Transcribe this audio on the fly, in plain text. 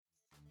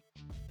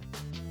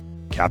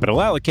Capital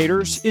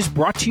Allocators is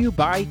brought to you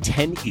by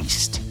 10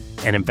 East,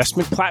 an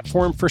investment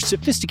platform for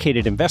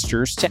sophisticated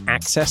investors to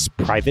access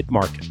private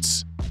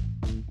markets.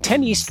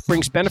 10 East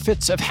brings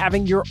benefits of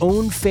having your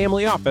own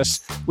family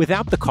office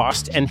without the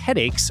cost and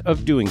headaches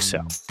of doing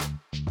so.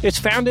 It's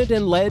founded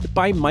and led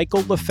by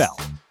Michael LaFell,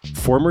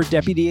 former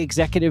Deputy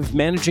Executive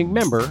Managing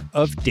Member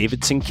of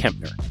Davidson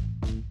Kempner.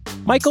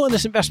 Michael and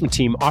his investment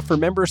team offer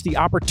members the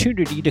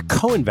opportunity to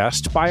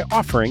co-invest by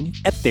offering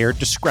at their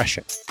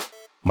discretion.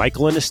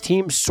 Michael and his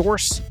team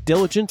source,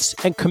 diligence,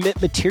 and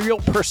commit material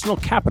personal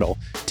capital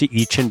to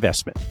each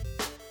investment.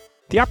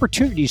 The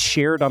opportunities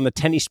shared on the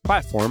 10 East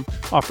platform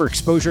offer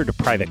exposure to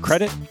private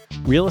credit,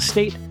 real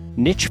estate,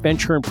 niche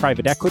venture and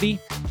private equity,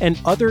 and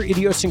other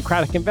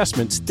idiosyncratic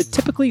investments that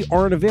typically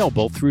aren't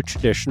available through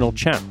traditional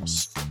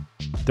channels.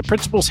 The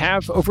principals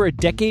have over a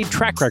decade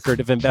track record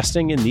of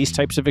investing in these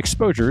types of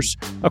exposures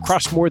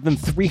across more than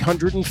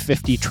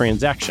 350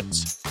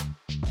 transactions.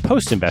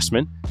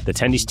 Post-investment, the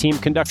 10 East team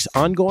conducts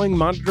ongoing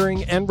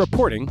monitoring and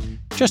reporting,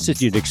 just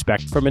as you'd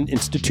expect from an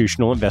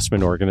institutional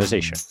investment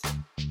organization.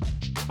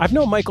 I've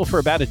known Michael for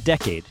about a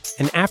decade,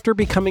 and after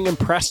becoming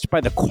impressed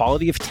by the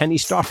quality of 10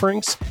 East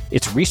offerings,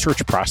 its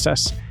research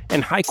process,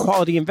 and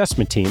high-quality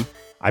investment team,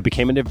 I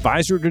became an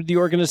advisor to the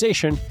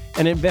organization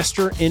and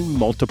investor in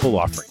multiple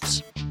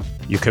offerings.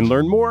 You can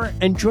learn more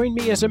and join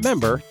me as a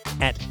member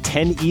at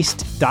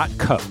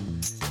 10east.co.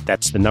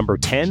 That's the number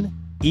 10,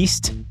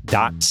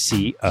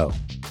 east.co.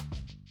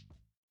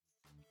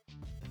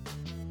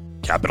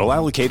 Capital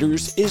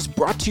Allocators is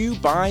brought to you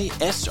by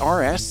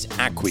SRS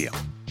Acquiom.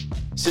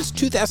 Since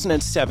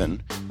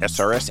 2007,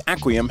 SRS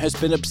Acquiom has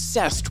been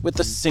obsessed with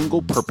a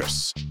single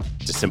purpose: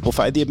 to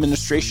simplify the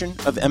administration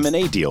of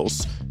M&A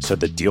deals so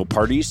that deal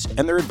parties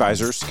and their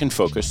advisors can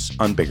focus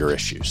on bigger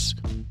issues.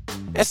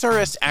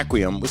 SRS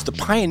Acquiom was the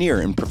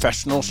pioneer in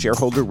professional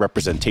shareholder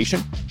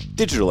representation,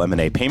 digital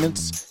M&A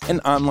payments, and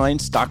online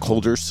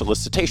stockholder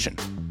solicitation,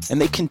 and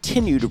they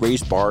continue to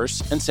raise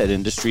bars and set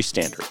industry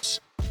standards.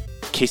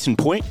 Case in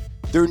point,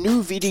 their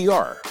new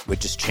VDR,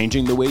 which is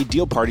changing the way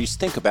deal parties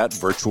think about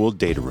virtual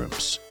data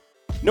rooms.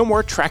 No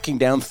more tracking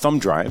down thumb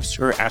drives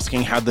or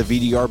asking how the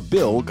VDR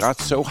bill got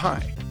so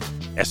high.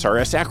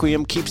 SRS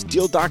Acquiom keeps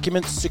deal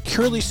documents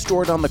securely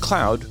stored on the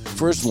cloud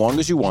for as long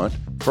as you want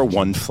for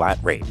one flat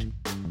rate.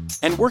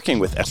 And working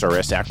with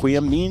SRS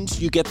Acquiom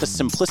means you get the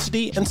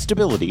simplicity and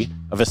stability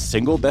of a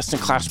single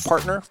best-in-class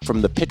partner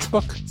from the pitch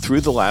book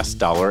through the last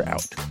dollar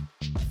out.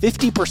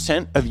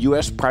 50% of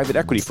U.S. private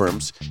equity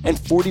firms and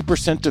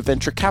 40% of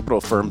venture capital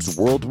firms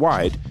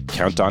worldwide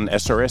count on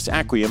SRS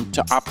Acquiom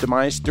to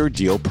optimize their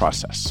deal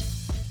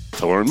process.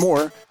 To learn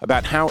more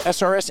about how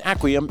SRS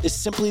Acquiom is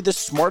simply the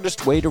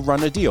smartest way to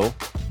run a deal,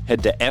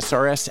 head to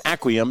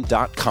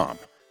srsacquiom.com.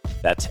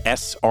 That's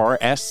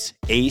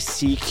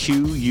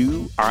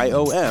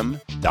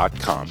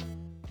srsacquiom.com.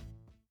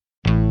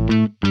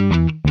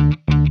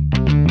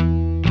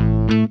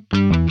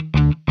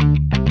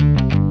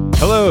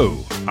 Hello,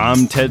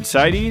 I'm Ted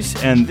Seides,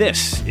 and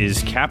this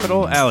is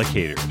Capital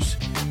Allocators.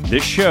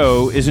 This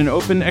show is an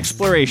open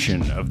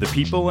exploration of the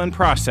people and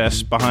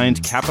process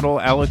behind capital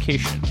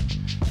allocation.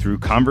 Through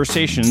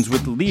conversations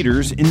with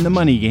leaders in the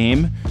money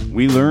game,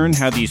 we learn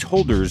how these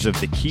holders of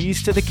the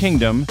keys to the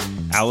kingdom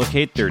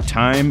allocate their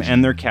time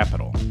and their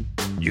capital.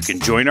 You can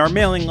join our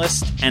mailing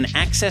list and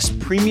access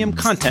premium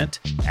content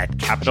at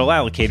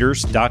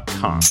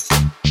capitalallocators.com.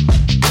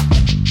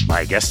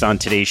 My guest on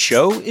today's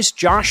show is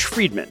Josh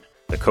Friedman,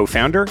 the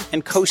co-founder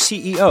and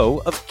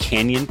co-CEO of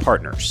Canyon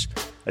Partners,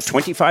 a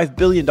 $25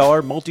 billion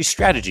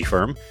multi-strategy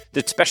firm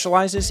that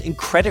specializes in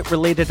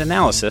credit-related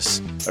analysis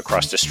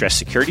across distressed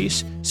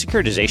securities,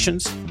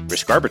 securitizations,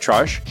 risk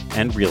arbitrage,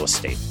 and real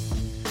estate.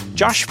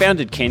 Josh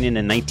founded Canyon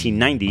in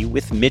 1990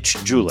 with Mitch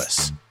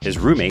Julis, his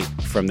roommate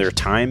from their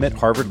time at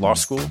Harvard Law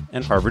School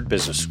and Harvard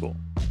Business School.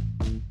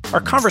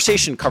 Our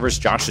conversation covers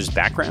Josh's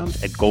background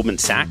at Goldman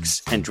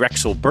Sachs and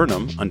Drexel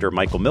Burnham under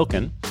Michael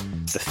Milken,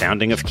 the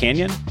founding of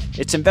Canyon,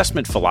 its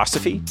investment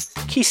philosophy,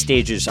 key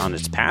stages on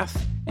its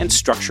path, and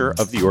structure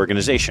of the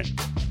organization.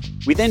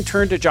 We then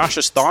turn to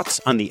Josh's thoughts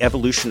on the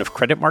evolution of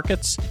credit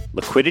markets,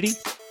 liquidity,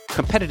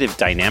 competitive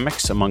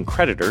dynamics among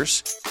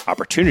creditors,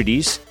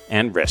 opportunities,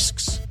 and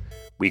risks.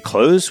 We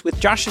close with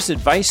Josh's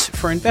advice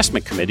for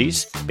investment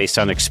committees based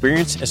on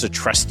experience as a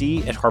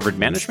trustee at Harvard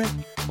Management,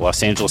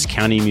 Los Angeles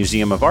County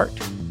Museum of Art,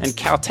 and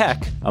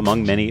Caltech,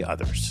 among many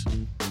others.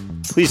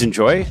 Please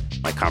enjoy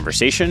my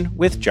conversation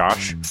with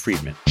Josh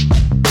Friedman.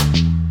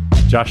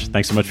 Josh,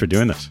 thanks so much for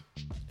doing this.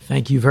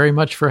 Thank you very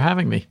much for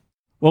having me.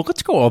 Well,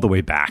 let's go all the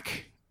way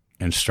back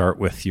and start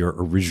with your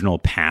original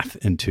path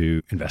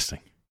into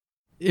investing.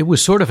 It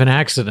was sort of an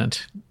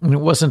accident, and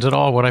it wasn't at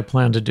all what I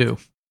planned to do.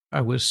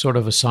 I was sort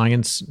of a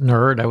science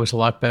nerd. I was a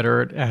lot better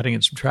at adding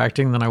and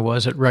subtracting than I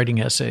was at writing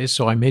essays.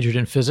 So I majored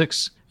in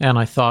physics, and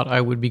I thought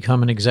I would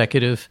become an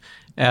executive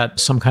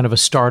at some kind of a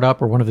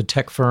startup or one of the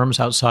tech firms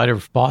outside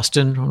of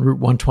Boston on Route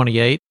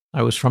 128.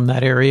 I was from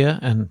that area,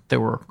 and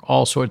there were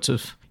all sorts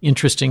of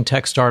interesting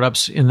tech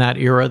startups in that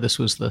era. This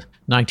was the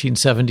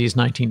 1970s,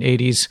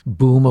 1980s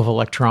boom of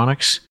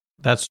electronics.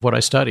 That's what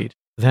I studied.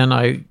 Then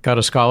I got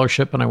a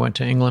scholarship and I went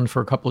to England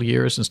for a couple of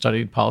years and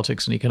studied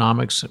politics and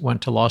economics,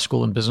 went to law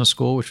school and business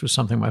school, which was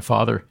something my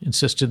father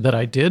insisted that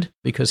I did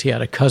because he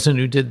had a cousin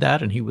who did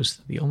that and he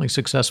was the only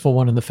successful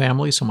one in the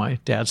family. So my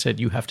dad said,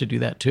 you have to do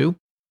that too.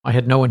 I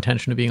had no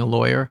intention of being a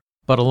lawyer.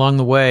 But along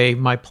the way,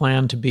 my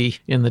plan to be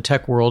in the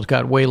tech world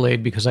got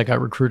waylaid because I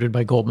got recruited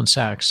by Goldman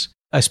Sachs.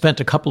 I spent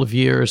a couple of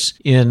years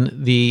in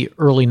the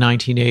early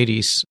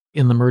 1980s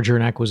in the merger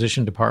and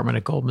acquisition department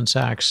at Goldman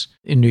Sachs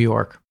in New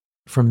York.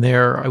 From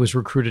there, I was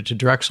recruited to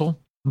Drexel.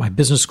 My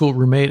business school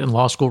roommate and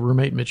law school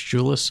roommate, Mitch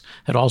Julis,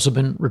 had also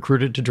been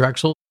recruited to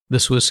Drexel.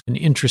 This was an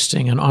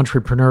interesting and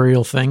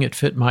entrepreneurial thing. It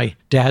fit my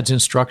dad's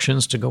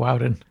instructions to go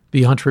out and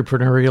be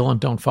entrepreneurial and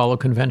don't follow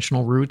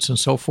conventional routes and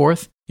so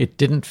forth. It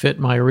didn't fit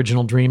my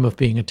original dream of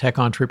being a tech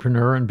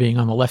entrepreneur and being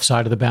on the left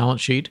side of the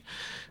balance sheet.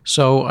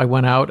 So I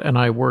went out and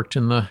I worked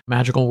in the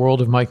magical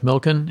world of Mike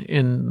Milken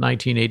in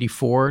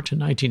 1984 to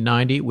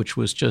 1990, which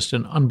was just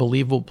an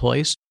unbelievable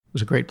place. It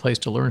was a great place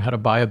to learn how to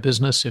buy a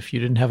business if you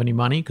didn't have any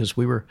money, because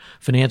we were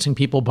financing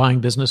people buying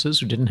businesses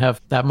who didn't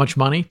have that much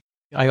money.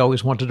 I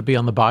always wanted to be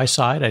on the buy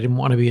side. I didn't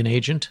want to be an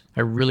agent.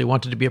 I really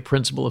wanted to be a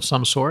principal of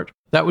some sort.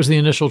 That was the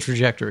initial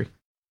trajectory.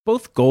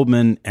 Both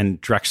Goldman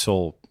and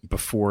Drexel,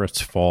 before its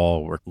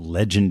fall, were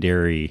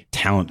legendary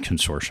talent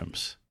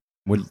consortiums.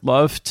 Would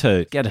love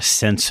to get a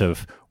sense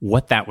of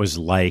what that was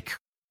like.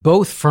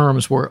 Both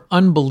firms were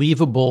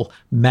unbelievable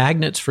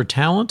magnets for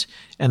talent,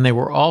 and they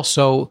were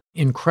also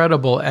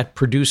incredible at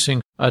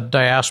producing a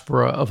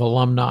diaspora of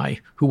alumni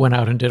who went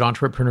out and did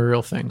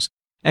entrepreneurial things.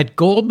 At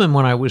Goldman,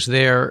 when I was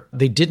there,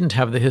 they didn't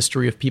have the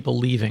history of people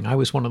leaving. I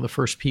was one of the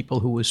first people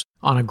who was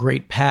on a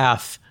great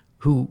path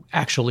who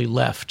actually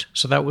left.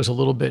 So that was a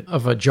little bit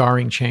of a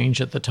jarring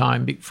change at the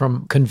time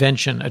from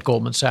convention at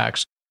Goldman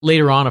Sachs.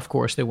 Later on, of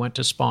course, they went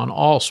to spawn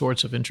all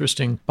sorts of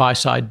interesting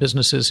buy-side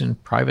businesses in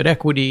private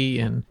equity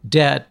and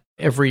debt,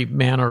 every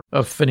manner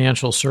of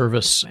financial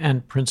service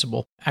and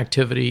principal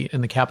activity in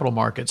the capital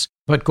markets.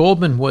 But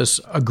Goldman was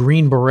a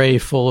green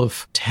beret full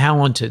of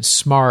talented,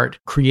 smart,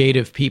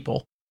 creative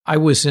people. I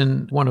was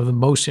in one of the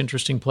most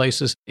interesting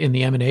places in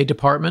the M&A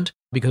department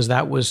because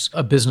that was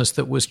a business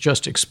that was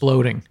just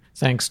exploding,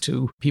 thanks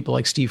to people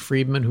like Steve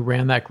Friedman, who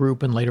ran that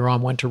group and later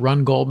on went to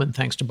run Goldman,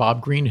 thanks to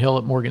Bob Greenhill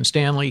at Morgan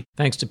Stanley,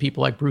 thanks to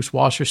people like Bruce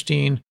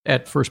Wasserstein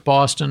at First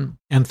Boston,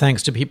 and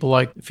thanks to people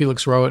like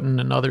Felix Rohatyn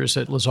and others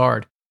at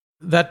Lazard.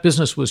 That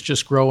business was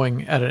just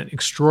growing at an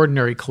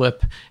extraordinary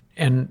clip.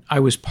 And I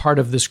was part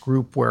of this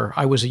group where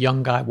I was a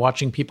young guy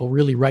watching people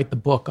really write the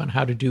book on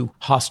how to do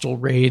hostile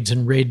raids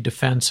and raid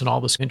defense and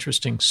all this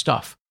interesting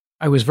stuff.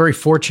 I was very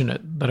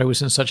fortunate that I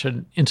was in such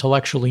an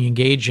intellectually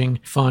engaging,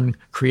 fun,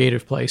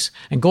 creative place.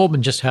 And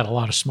Goldman just had a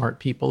lot of smart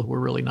people who were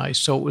really nice,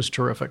 so it was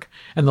terrific.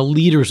 And the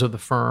leaders of the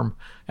firm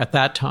at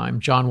that time,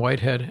 John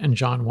Whitehead and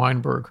John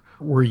Weinberg,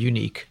 were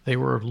unique. They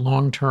were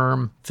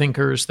long-term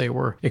thinkers. They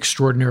were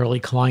extraordinarily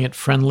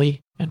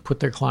client-friendly and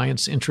put their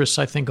clients' interests,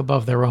 I think,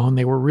 above their own.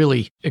 They were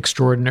really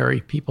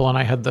extraordinary people, and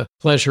I had the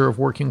pleasure of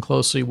working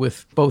closely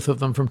with both of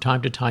them from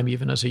time to time,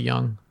 even as a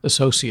young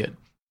associate.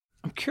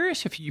 I'm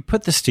curious if you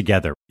put this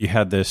together. You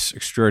had this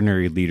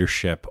extraordinary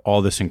leadership,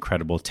 all this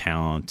incredible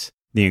talent,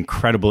 the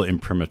incredible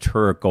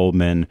imprimatur at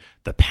Goldman,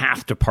 the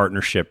path to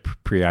partnership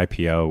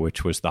pre-IPO,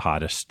 which was the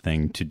hottest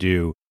thing to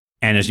do.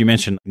 And as you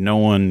mentioned, no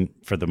one,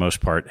 for the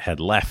most part, had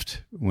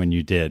left when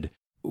you did.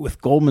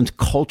 With Goldman's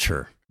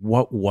culture,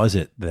 what was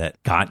it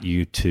that got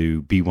you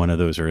to be one of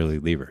those early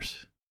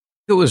leavers?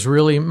 It was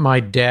really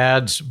my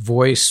dad's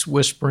voice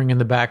whispering in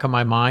the back of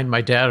my mind.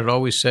 My dad had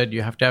always said,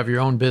 you have to have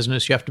your own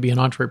business. You have to be an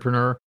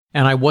entrepreneur.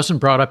 And I wasn't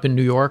brought up in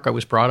New York. I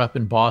was brought up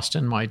in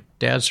Boston. My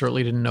dad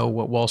certainly didn't know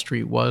what Wall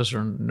Street was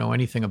or know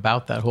anything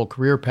about that whole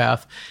career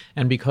path.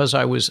 And because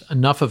I was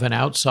enough of an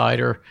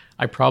outsider,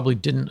 I probably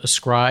didn't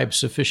ascribe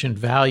sufficient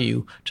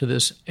value to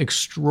this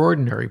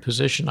extraordinary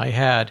position I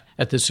had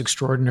at this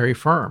extraordinary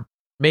firm.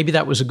 Maybe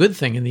that was a good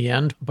thing in the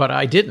end, but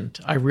I didn't.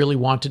 I really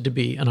wanted to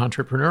be an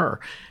entrepreneur.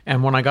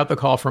 And when I got the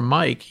call from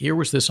Mike, here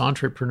was this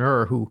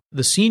entrepreneur who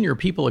the senior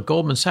people at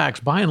Goldman Sachs,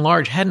 by and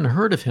large, hadn't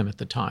heard of him at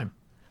the time.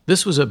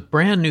 This was a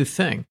brand new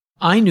thing.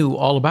 I knew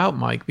all about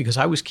Mike because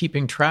I was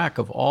keeping track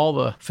of all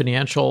the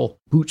financial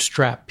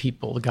bootstrap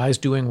people, the guys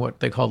doing what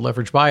they called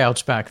leverage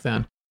buyouts back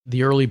then,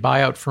 the early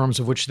buyout firms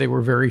of which they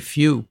were very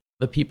few,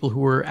 the people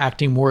who were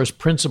acting more as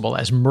principal,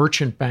 as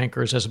merchant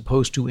bankers as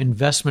opposed to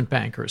investment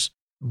bankers.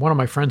 One of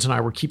my friends and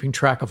I were keeping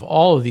track of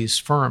all of these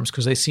firms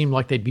because they seemed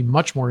like they'd be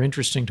much more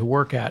interesting to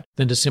work at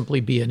than to simply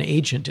be an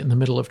agent in the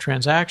middle of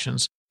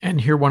transactions.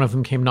 And here one of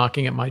them came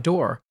knocking at my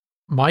door.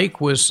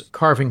 Mike was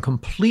carving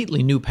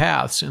completely new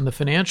paths in the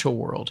financial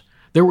world.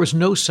 There was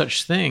no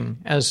such thing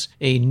as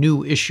a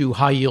new issue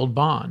high-yield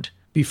bond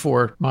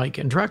before Mike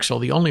and Drexel.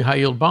 The only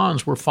high-yield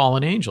bonds were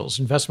fallen angels,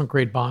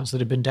 investment-grade bonds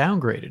that had been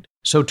downgraded.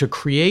 So to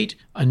create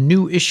a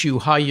new issue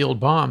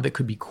high-yield bond that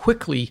could be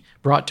quickly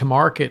brought to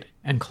market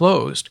and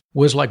closed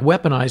was like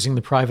weaponizing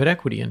the private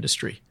equity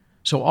industry.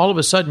 So all of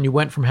a sudden, you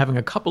went from having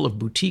a couple of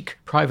boutique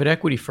private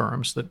equity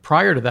firms that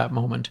prior to that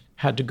moment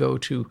had to go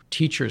to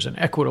Teachers and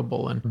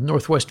Equitable and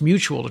Northwest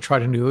Mutual to try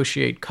to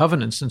negotiate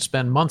covenants and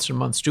spend months and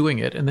months doing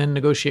it, and then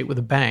negotiate with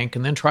a bank,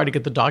 and then try to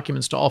get the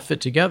documents to all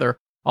fit together.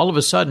 All of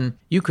a sudden,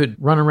 you could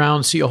run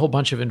around, see a whole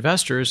bunch of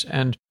investors,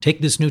 and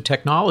take this new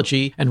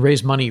technology and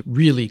raise money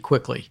really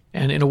quickly,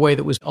 and in a way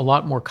that was a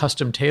lot more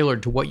custom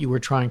tailored to what you were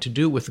trying to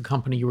do with the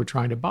company you were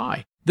trying to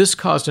buy. This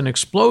caused an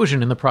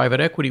explosion in the private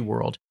equity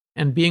world.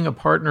 And being a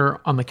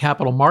partner on the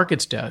capital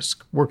markets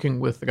desk,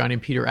 working with a guy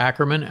named Peter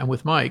Ackerman and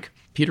with Mike,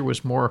 Peter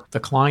was more the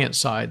client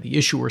side, the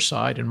issuer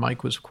side, and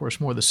Mike was, of course,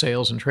 more the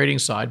sales and trading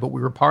side. But we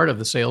were part of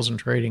the sales and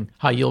trading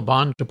high-yield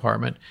bond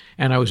department,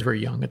 and I was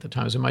very young at the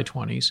time. I was in my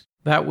 20s.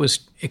 That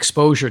was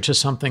exposure to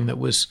something that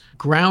was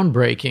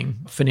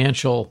groundbreaking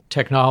financial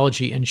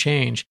technology and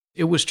change.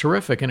 It was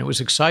terrific, and it was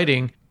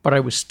exciting, but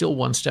I was still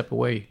one step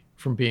away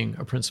from being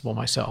a principal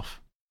myself.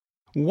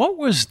 What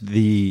was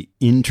the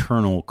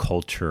internal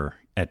culture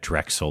at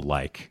Drexel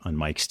like on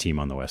Mike's team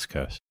on the West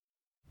Coast?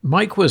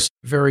 Mike was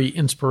very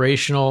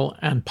inspirational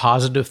and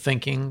positive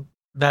thinking.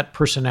 That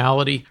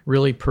personality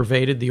really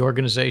pervaded the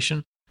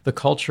organization. The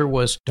culture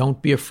was don't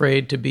be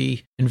afraid to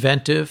be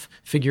inventive,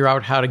 figure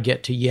out how to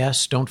get to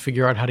yes, don't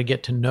figure out how to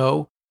get to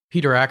no.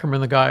 Peter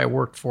Ackerman, the guy I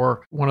worked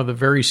for, one of the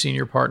very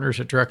senior partners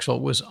at Drexel,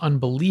 was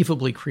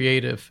unbelievably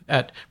creative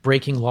at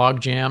breaking log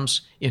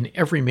jams in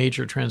every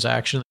major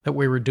transaction that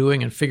we were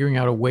doing and figuring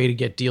out a way to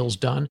get deals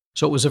done.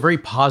 So it was a very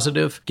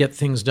positive, get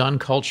things done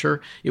culture.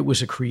 It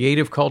was a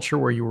creative culture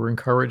where you were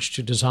encouraged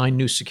to design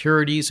new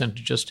securities and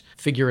to just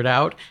figure it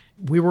out.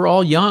 We were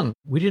all young.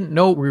 We didn't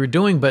know what we were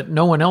doing, but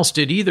no one else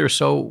did either,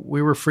 so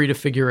we were free to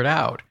figure it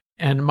out.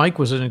 And Mike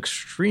was an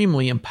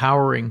extremely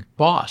empowering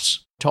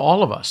boss to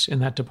all of us in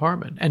that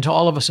department and to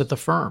all of us at the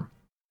firm.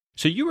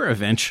 So you were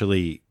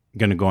eventually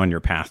going to go on your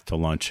path to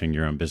launching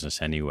your own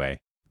business anyway.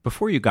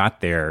 Before you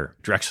got there,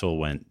 Drexel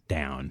went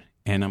down.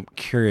 And I'm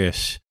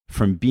curious,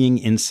 from being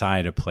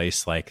inside a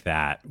place like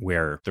that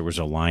where there was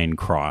a line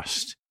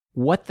crossed,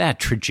 what that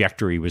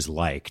trajectory was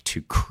like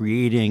to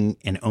creating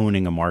and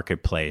owning a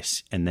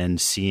marketplace and then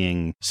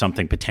seeing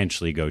something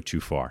potentially go too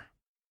far.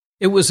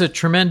 It was a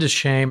tremendous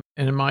shame,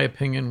 and in my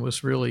opinion,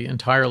 was really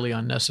entirely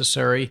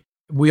unnecessary.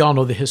 We all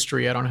know the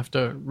history. I don't have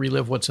to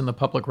relive what's in the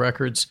public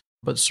records.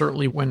 But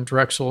certainly when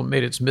Drexel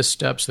made its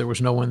missteps, there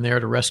was no one there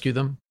to rescue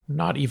them.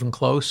 Not even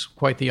close,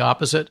 quite the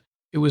opposite.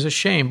 It was a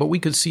shame, but we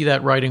could see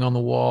that writing on the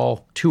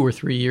wall 2 or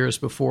 3 years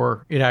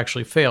before it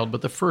actually failed.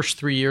 But the first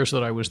 3 years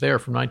that I was there,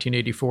 from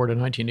 1984 to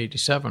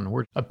 1987,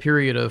 were a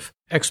period of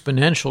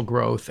exponential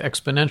growth,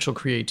 exponential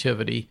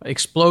creativity,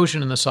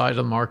 explosion in the size of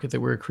the market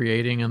that we were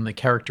creating and the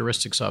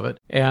characteristics of it,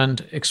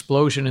 and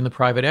explosion in the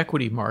private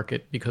equity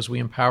market because we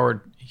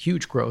empowered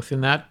huge growth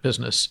in that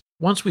business.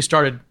 Once we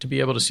started to be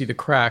able to see the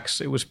cracks,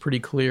 it was pretty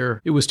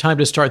clear it was time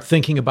to start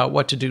thinking about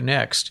what to do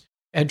next.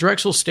 Had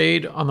Drexel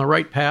stayed on the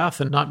right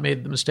path and not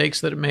made the mistakes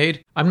that it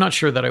made, I'm not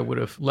sure that I would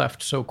have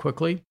left so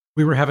quickly.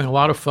 We were having a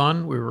lot of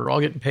fun. We were all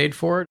getting paid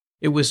for it.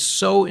 It was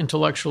so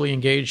intellectually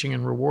engaging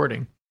and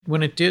rewarding.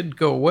 When it did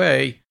go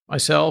away,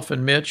 myself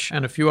and Mitch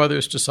and a few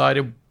others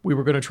decided we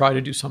were going to try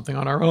to do something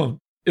on our own.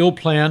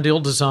 Ill-planned,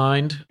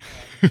 ill-designed.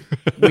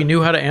 We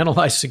knew how to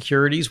analyze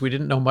securities. We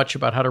didn't know much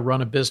about how to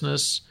run a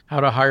business, how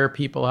to hire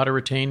people, how to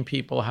retain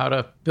people, how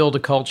to build a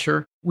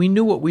culture. We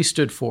knew what we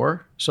stood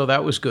for, so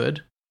that was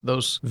good.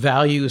 Those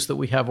values that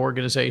we have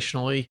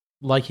organizationally,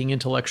 liking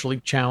intellectually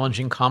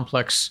challenging,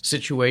 complex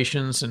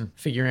situations and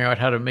figuring out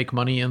how to make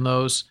money in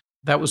those,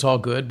 that was all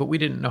good, but we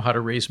didn't know how to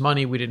raise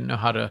money. We didn't know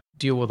how to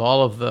deal with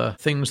all of the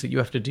things that you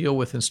have to deal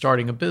with in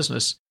starting a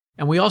business.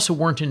 And we also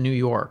weren't in New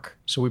York,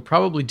 so we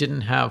probably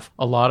didn't have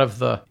a lot of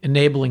the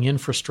enabling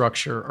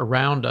infrastructure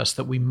around us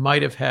that we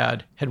might have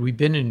had we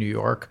been in New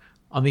York.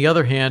 On the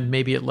other hand,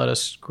 maybe it let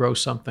us grow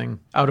something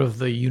out of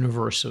the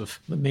universe of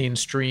the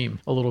mainstream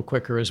a little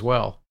quicker as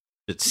well.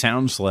 It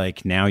sounds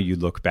like now you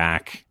look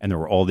back and there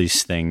were all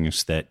these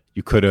things that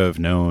you could have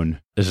known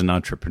as an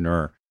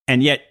entrepreneur.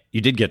 And yet you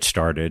did get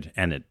started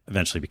and it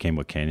eventually became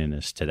what Canyon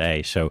is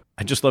today. So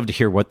I'd just love to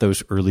hear what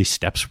those early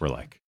steps were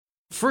like.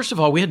 First of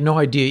all, we had no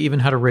idea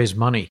even how to raise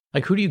money.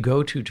 Like, who do you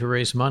go to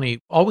raise money?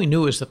 All we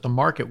knew is that the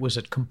market was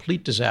a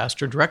complete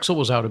disaster. Drexel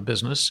was out of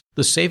business.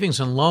 The savings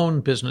and loan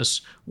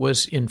business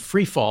was in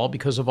free fall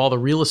because of all the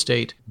real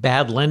estate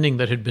bad lending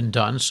that had been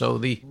done. So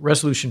the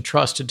Resolution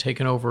Trust had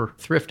taken over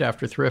thrift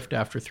after thrift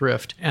after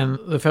thrift. And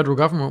the federal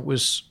government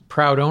was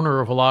proud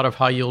owner of a lot of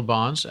high yield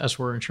bonds, as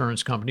were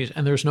insurance companies,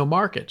 and there's no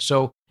market.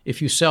 So if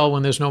you sell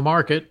when there's no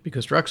market,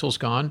 because Drexel's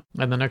gone,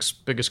 and the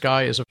next biggest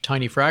guy is a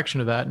tiny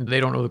fraction of that, and they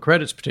don't know the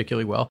credits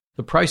particularly well,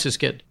 the prices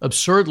get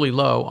absurdly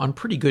low on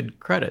pretty good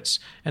credits.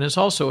 And it's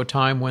also a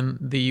time when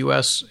the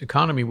U.S.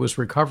 economy was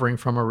recovering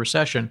from a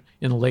recession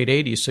in the late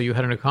 80s, so you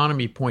had an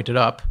economy pointed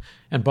up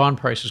and bond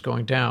prices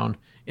going down,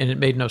 and it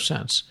made no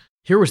sense.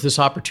 Here was this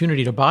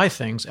opportunity to buy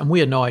things, and we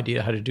had no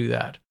idea how to do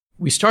that.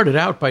 We started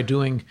out by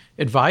doing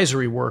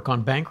advisory work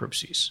on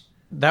bankruptcies.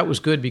 That was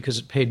good because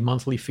it paid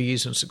monthly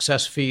fees and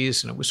success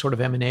fees, and it was sort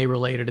of M&A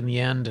related in the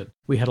end. And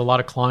we had a lot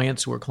of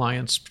clients who were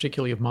clients,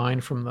 particularly of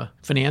mine, from the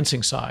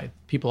financing side,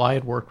 people I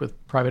had worked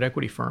with, private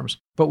equity firms.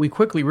 But we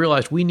quickly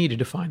realized we needed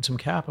to find some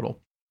capital.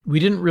 We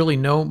didn't really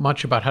know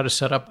much about how to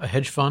set up a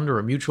hedge fund or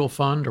a mutual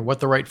fund or what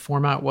the right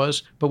format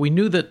was, but we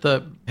knew that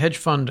the hedge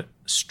fund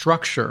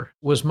structure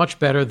was much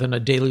better than a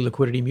daily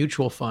liquidity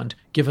mutual fund,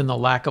 given the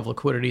lack of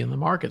liquidity in the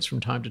markets from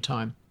time to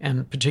time,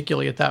 and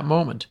particularly at that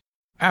moment.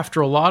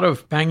 After a lot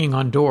of banging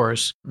on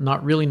doors,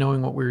 not really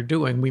knowing what we were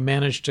doing, we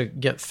managed to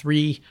get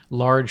 3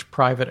 large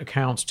private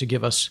accounts to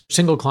give us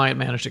single client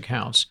managed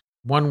accounts.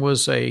 One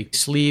was a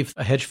sleeve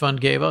a hedge fund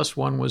gave us,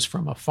 one was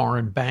from a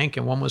foreign bank,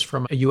 and one was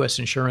from a U.S.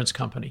 insurance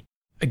company.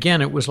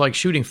 Again, it was like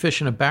shooting fish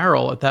in a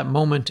barrel at that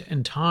moment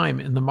in time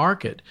in the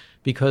market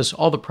because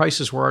all the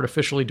prices were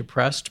artificially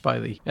depressed by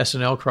the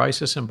S&L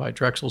crisis and by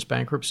Drexel's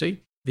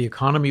bankruptcy. The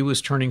economy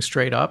was turning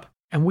straight up,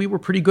 and we were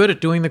pretty good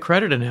at doing the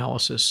credit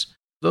analysis.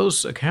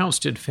 Those accounts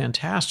did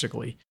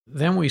fantastically.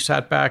 Then we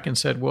sat back and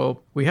said,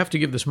 well, we have to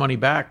give this money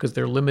back because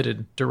they're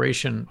limited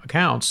duration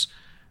accounts.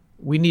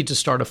 We need to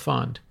start a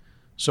fund.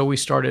 So we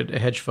started a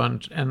hedge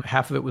fund, and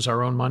half of it was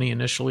our own money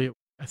initially.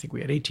 I think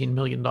we had $18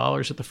 million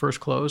at the first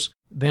close.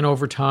 Then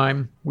over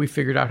time, we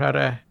figured out how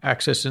to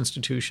access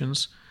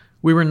institutions.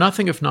 We were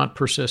nothing if not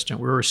persistent.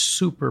 We were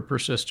super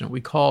persistent. We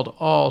called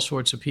all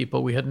sorts of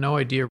people. We had no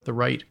idea the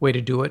right way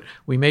to do it.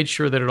 We made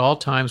sure that at all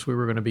times we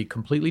were going to be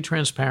completely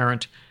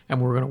transparent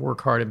and we were going to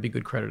work hard and be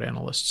good credit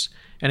analysts.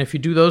 And if you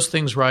do those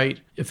things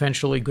right,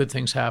 eventually good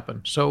things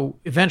happen. So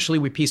eventually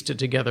we pieced it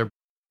together.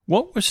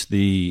 What was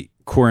the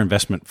core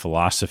investment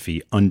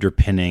philosophy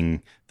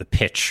underpinning the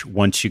pitch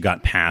once you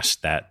got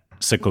past that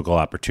cyclical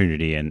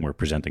opportunity and were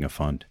presenting a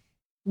fund?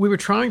 We were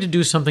trying to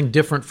do something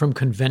different from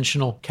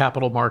conventional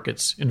capital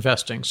markets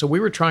investing. So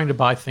we were trying to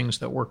buy things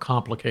that were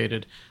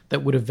complicated,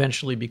 that would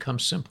eventually become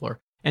simpler.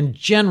 And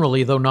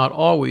generally, though not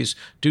always,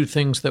 do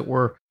things that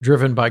were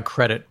driven by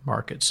credit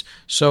markets.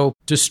 So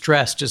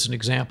distressed is an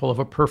example of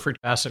a perfect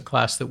asset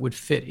class that would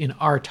fit in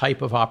our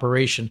type of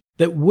operation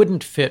that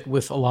wouldn't fit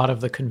with a lot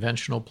of the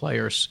conventional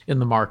players in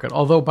the market.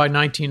 Although by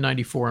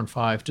 1994 and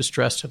 5,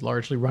 distressed had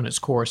largely run its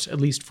course, at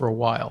least for a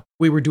while.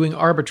 We were doing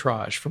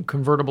arbitrage, from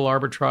convertible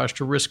arbitrage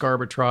to risk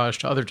arbitrage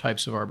to other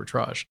types of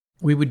arbitrage.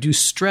 We would do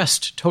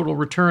stressed total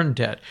return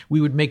debt. We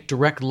would make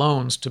direct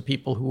loans to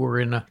people who were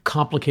in a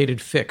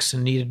complicated fix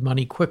and needed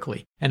money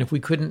quickly. And if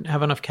we couldn't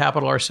have enough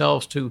capital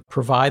ourselves to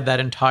provide that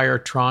entire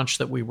tranche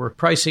that we were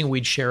pricing,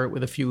 we'd share it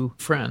with a few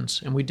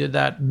friends. And we did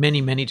that many,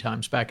 many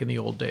times back in the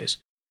old days.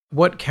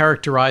 What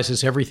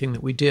characterizes everything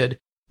that we did?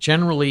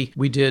 Generally,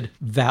 we did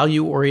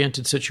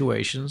value-oriented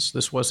situations.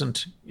 This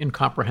wasn't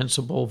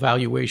incomprehensible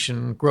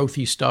valuation,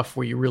 growthy stuff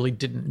where you really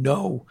didn't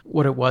know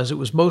what it was. It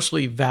was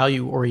mostly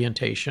value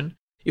orientation.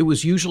 It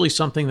was usually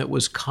something that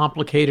was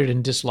complicated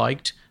and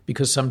disliked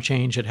because some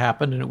change had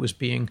happened and it was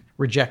being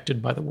rejected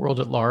by the world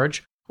at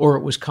large, or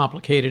it was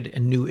complicated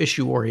and new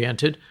issue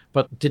oriented,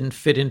 but didn't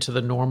fit into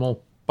the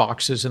normal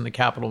boxes in the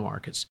capital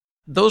markets.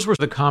 Those were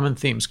the common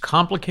themes: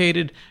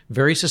 complicated,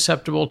 very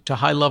susceptible to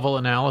high-level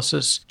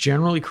analysis,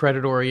 generally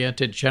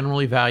credit-oriented,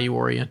 generally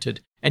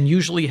value-oriented, and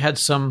usually had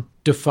some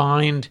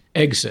defined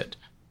exit.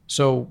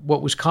 So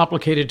what was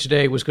complicated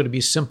today was going to be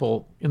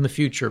simple in the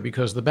future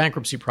because the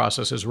bankruptcy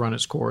process has run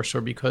its course,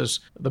 or because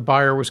the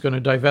buyer was going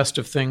to divest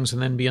of things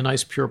and then be a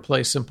nice pure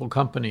play simple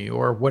company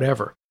or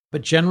whatever.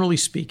 But generally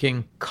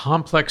speaking,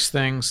 complex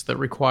things that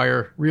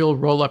require real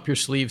roll up your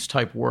sleeves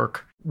type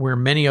work, where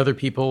many other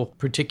people,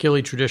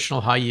 particularly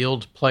traditional high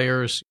yield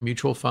players,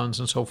 mutual funds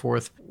and so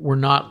forth, were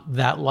not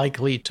that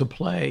likely to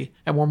play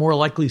and were more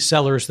likely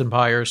sellers than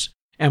buyers.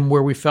 And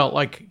where we felt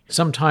like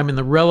sometime in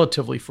the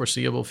relatively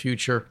foreseeable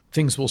future,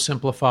 things will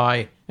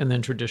simplify and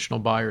then traditional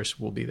buyers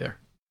will be there.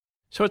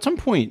 So at some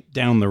point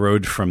down the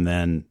road from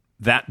then,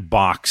 that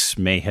box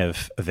may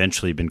have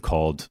eventually been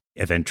called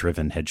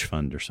event-driven hedge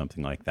fund or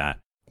something like that.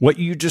 What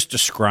you just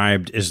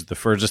described is the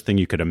furthest thing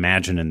you could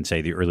imagine in,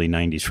 say, the early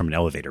 90s from an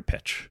elevator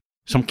pitch.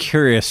 So I'm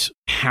curious,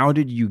 how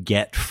did you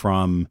get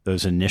from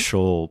those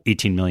initial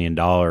 $18 million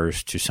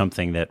to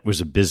something that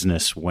was a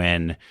business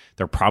when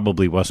there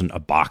probably wasn't a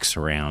box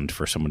around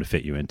for someone to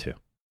fit you into?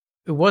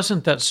 It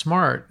wasn't that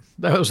smart.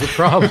 That was the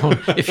problem.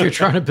 If you're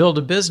trying to build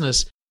a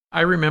business,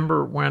 I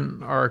remember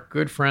when our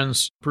good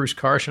friends Bruce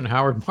Karsh and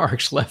Howard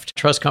Marks left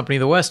Trust Company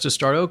of the West to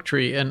start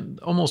Oaktree and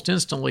almost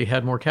instantly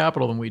had more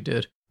capital than we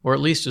did, or at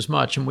least as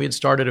much, and we had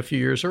started a few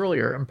years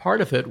earlier. And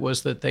part of it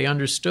was that they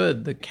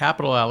understood the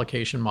capital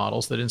allocation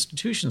models that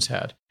institutions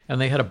had.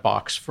 And they had a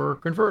box for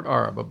convert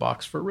arb, a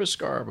box for risk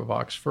arb, a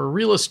box for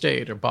real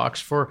estate, a box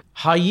for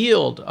high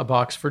yield, a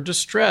box for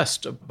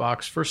distressed, a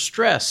box for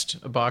stressed,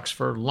 a box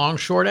for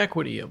long-short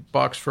equity, a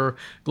box for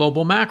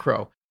global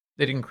macro.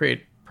 They didn't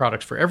create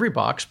products for every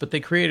box, but they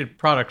created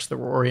products that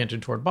were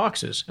oriented toward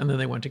boxes. And then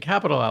they went to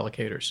capital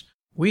allocators.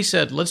 We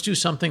said, let's do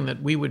something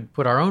that we would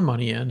put our own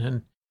money in,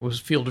 and was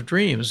Field of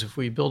Dreams. If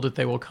we build it,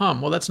 they will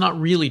come. Well, that's not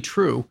really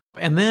true.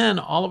 And then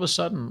all of a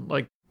sudden,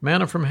 like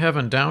manna from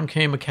heaven, down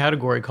came a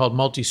category called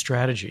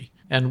multi-strategy.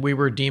 And we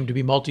were deemed to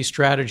be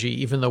multi-strategy,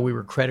 even though we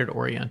were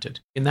credit-oriented.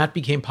 And that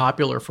became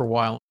popular for a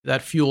while.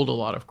 That fueled a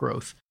lot of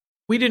growth.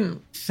 We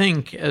didn't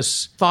think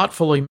as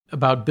thoughtfully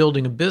about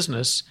building a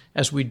business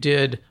as we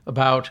did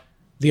about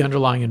the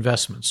underlying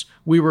investments.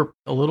 We were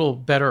a little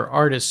better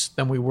artists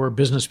than we were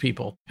business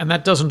people. And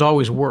that doesn't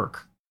always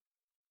work.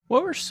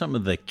 What were some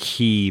of the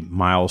key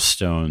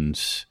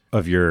milestones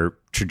of your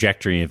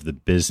trajectory of the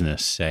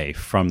business, say,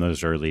 from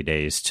those early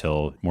days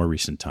till more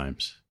recent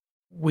times?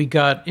 We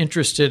got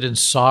interested in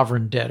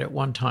sovereign debt at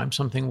one time,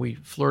 something we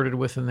flirted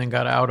with and then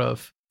got out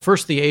of.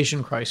 First, the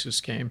Asian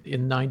crisis came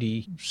in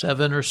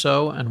 97 or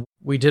so, and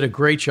we did a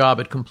great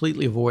job at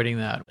completely avoiding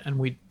that. And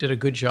we did a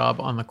good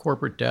job on the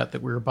corporate debt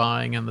that we were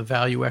buying and the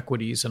value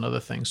equities and other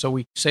things. So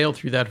we sailed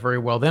through that very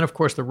well. Then, of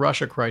course, the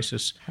Russia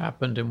crisis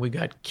happened and we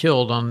got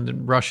killed on the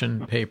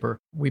Russian paper.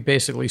 We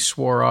basically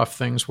swore off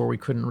things where we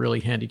couldn't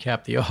really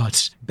handicap the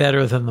odds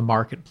better than the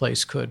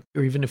marketplace could,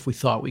 or even if we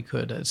thought we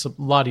could. It's a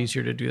lot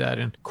easier to do that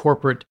in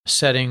corporate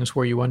settings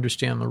where you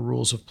understand the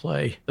rules of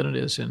play than it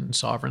is in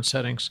sovereign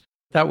settings.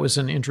 That was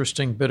an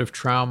interesting bit of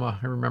trauma.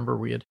 I remember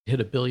we had hit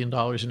 $1 billion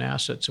in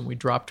assets and we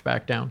dropped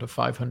back down to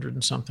 500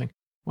 and something.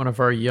 One of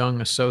our young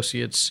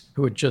associates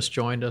who had just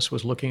joined us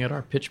was looking at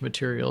our pitch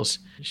materials.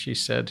 She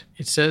said,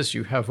 "It says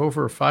you have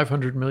over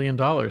 $500 million.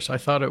 I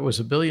thought it was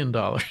 $1 billion.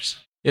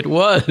 It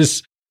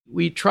was.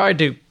 We tried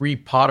to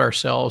repot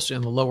ourselves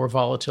in the lower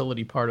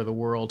volatility part of the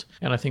world,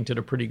 and I think did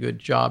a pretty good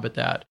job at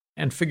that,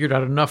 and figured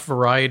out enough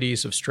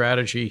varieties of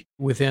strategy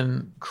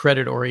within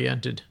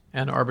credit-oriented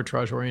and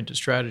arbitrage-oriented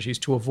strategies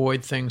to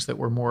avoid things that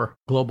were more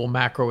global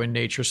macro in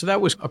nature. So that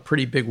was a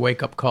pretty big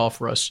wake-up call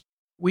for us.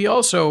 We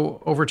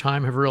also, over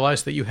time, have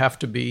realized that you have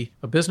to be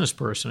a business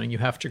person and you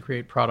have to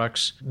create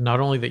products not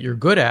only that you're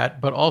good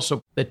at, but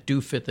also that do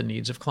fit the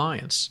needs of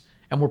clients.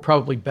 And we're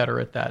probably better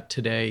at that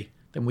today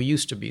than we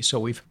used to be. So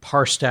we've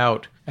parsed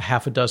out a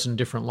half a dozen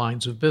different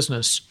lines of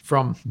business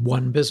from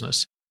one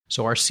business.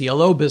 So our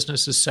CLO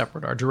business is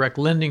separate. Our direct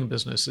lending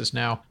business is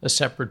now a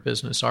separate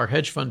business. Our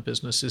hedge fund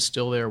business is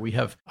still there. We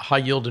have high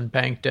yield and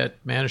bank debt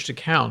managed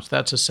accounts.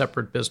 That's a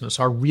separate business.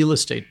 Our real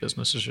estate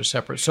businesses are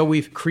separate. So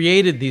we've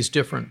created these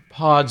different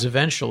pods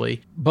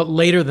eventually, but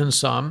later than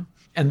some.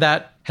 And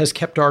that has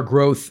kept our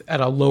growth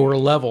at a lower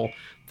level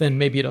than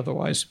maybe it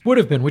otherwise would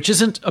have been, which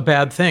isn't a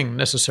bad thing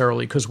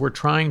necessarily, because we're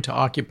trying to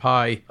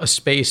occupy a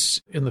space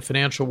in the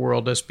financial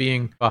world as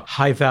being a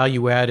high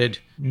value added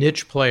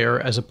niche player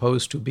as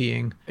opposed to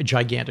being a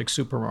gigantic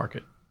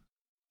supermarket.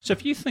 So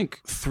if you think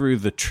through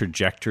the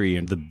trajectory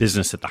of the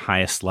business at the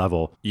highest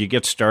level, you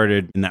get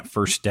started in that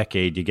first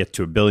decade, you get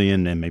to $1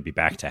 billion and maybe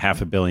back to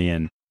 $500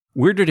 million.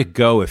 Where did it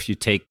go if you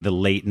take the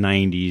late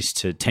 90s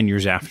to 10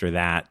 years after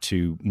that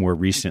to more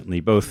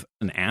recently, both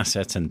in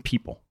assets and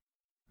people?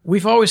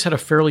 We've always had a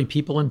fairly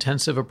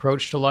people-intensive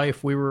approach to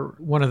life. We were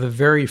one of the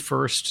very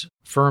first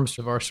firms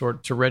of our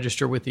sort to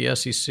register with the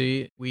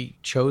SEC. We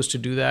chose to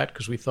do that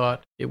because we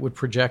thought it would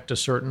project a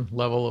certain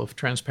level of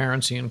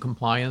transparency and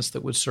compliance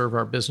that would serve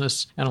our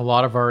business. And a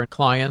lot of our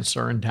clients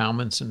are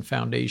endowments and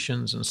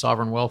foundations and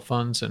sovereign wealth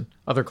funds and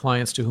other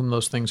clients to whom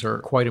those things are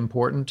quite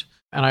important.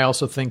 And I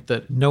also think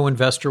that no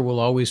investor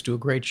will always do a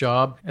great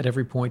job at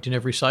every point in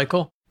every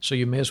cycle. So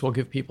you may as well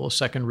give people a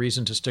second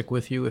reason to stick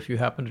with you if you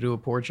happen to do a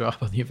poor job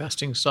on the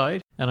investing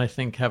side. And I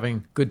think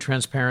having good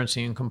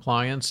transparency and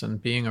compliance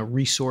and being a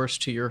resource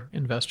to your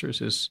investors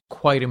is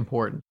quite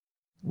important.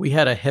 We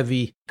had a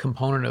heavy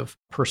component of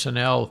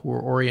personnel who were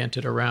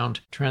oriented around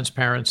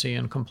transparency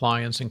and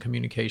compliance and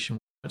communication.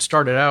 It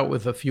started out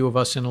with a few of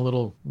us in a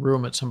little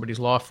room at somebody's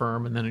law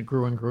firm, and then it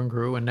grew and grew and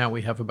grew. And now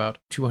we have about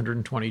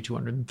 220,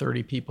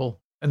 230 people.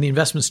 And the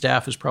investment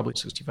staff is probably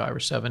 65 or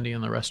 70,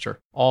 and the rest are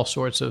all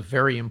sorts of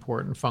very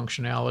important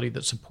functionality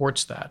that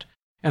supports that.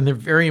 And they're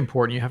very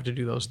important. You have to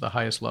do those at the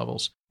highest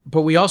levels.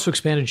 But we also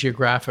expanded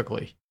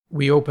geographically.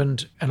 We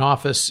opened an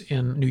office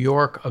in New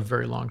York a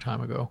very long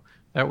time ago.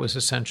 That was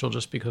essential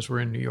just because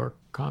we're in New York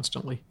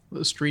constantly.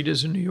 The street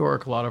is in New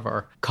York. A lot of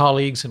our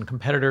colleagues and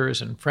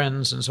competitors and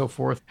friends and so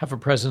forth have a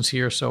presence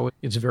here. So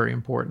it's very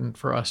important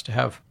for us to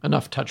have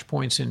enough touch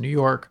points in New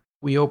York.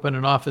 We opened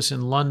an office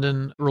in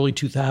London, early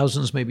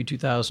 2000s, maybe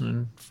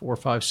 2004,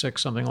 5,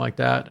 6, something like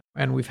that.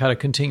 And we've had a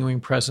continuing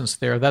presence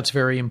there. That's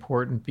very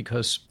important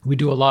because we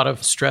do a lot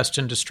of stressed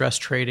and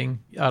distressed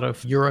trading out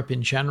of Europe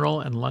in general,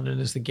 and London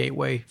is the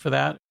gateway for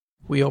that.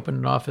 We opened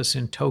an office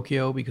in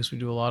Tokyo because we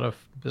do a lot of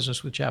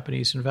business with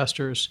Japanese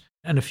investors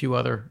and a few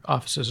other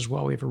offices as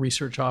well. We have a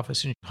research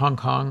office in Hong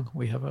Kong.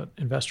 We have an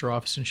investor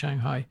office in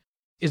Shanghai.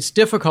 It's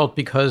difficult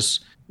because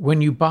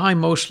when you buy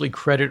mostly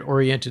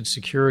credit-oriented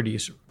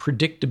securities,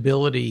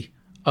 predictability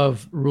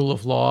of rule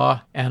of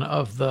law and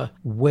of the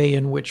way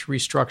in which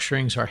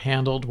restructurings are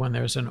handled when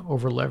there's an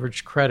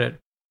over-leveraged credit,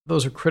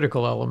 those are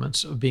critical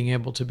elements of being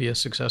able to be a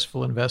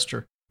successful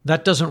investor.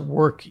 That doesn't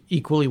work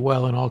equally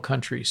well in all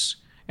countries.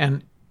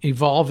 And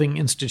evolving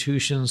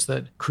institutions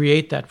that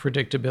create that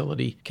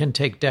predictability can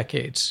take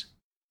decades.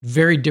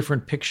 Very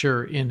different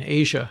picture in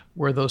Asia,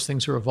 where those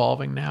things are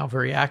evolving now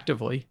very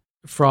actively.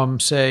 from,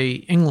 say,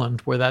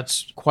 England, where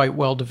that's quite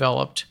well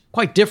developed,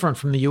 quite different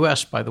from the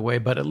US, by the way,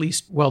 but at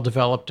least well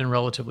developed and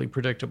relatively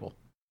predictable.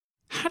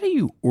 How do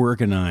you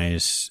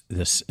organize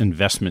this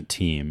investment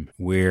team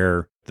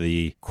where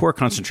the core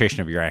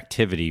concentration of your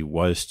activity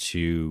was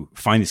to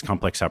find these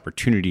complex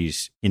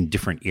opportunities in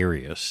different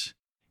areas?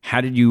 How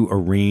did you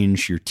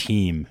arrange your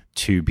team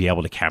to be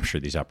able to capture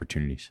these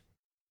opportunities?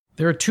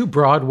 There are two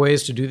broad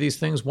ways to do these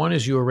things. One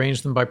is you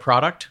arrange them by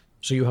product.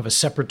 So you have a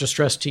separate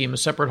distressed team, a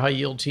separate high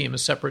yield team, a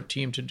separate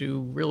team to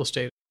do real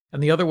estate.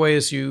 And the other way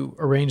is you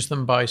arrange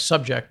them by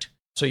subject.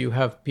 So you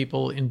have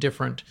people in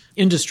different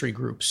industry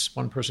groups.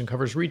 One person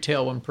covers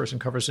retail, one person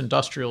covers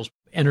industrials,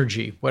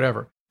 energy,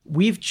 whatever.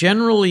 We've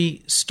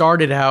generally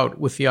started out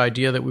with the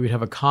idea that we would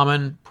have a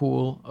common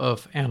pool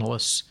of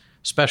analysts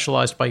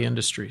specialized by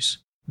industries.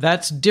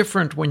 That's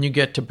different when you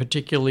get to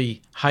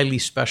particularly highly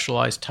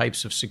specialized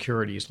types of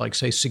securities, like,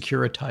 say,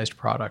 securitized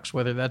products,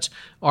 whether that's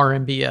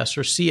RMBS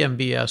or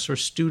CMBS or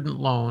student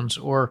loans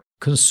or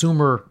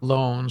consumer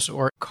loans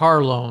or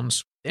car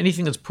loans.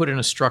 Anything that's put in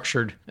a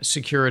structured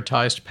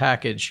securitized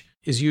package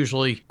is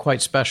usually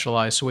quite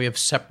specialized. So we have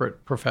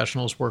separate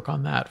professionals work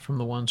on that from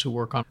the ones who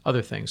work on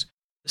other things.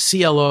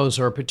 CLOs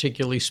are a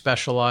particularly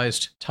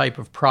specialized type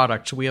of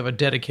product. So we have a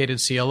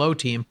dedicated CLO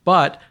team.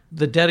 But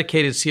the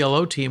dedicated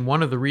CLO team,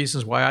 one of the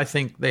reasons why I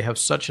think they have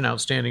such an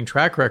outstanding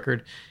track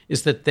record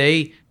is that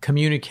they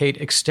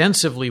communicate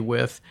extensively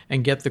with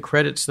and get the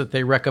credits that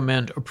they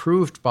recommend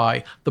approved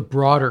by the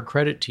broader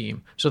credit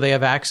team. So they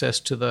have access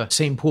to the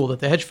same pool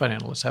that the hedge fund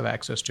analysts have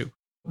access to.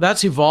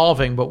 That's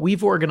evolving, but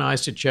we've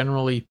organized it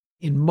generally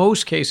in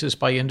most cases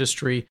by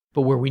industry,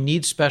 but where we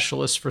need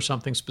specialists for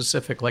something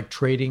specific, like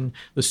trading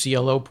the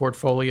CLO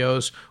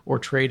portfolios or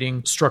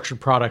trading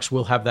structured products,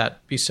 we'll have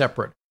that be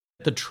separate.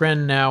 The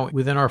trend now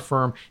within our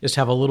firm is to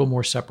have a little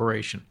more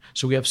separation.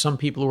 So we have some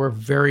people who are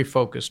very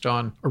focused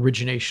on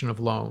origination of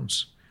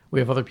loans.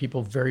 We have other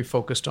people very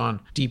focused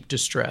on deep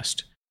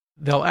distressed.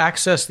 They'll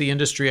access the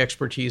industry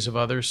expertise of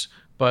others,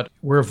 but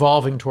we're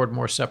evolving toward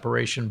more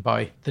separation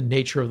by the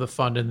nature of the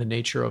fund and the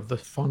nature of the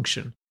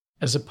function,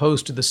 as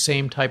opposed to the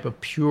same type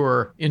of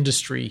pure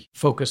industry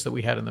focus that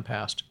we had in the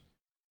past.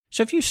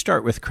 So if you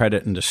start with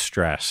credit and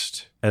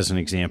distressed as an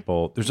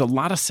example, there's a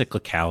lot of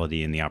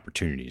cyclicality in the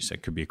opportunities.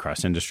 It could be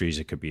across industries,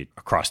 it could be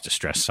across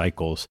distress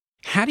cycles.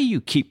 How do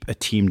you keep a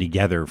team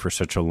together for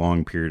such a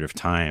long period of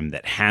time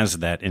that has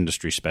that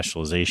industry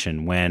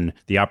specialization when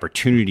the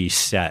opportunity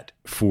set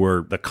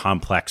for the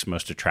complex,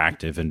 most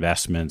attractive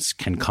investments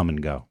can come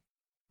and go?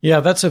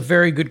 Yeah, that's a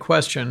very good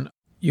question.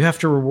 You have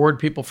to reward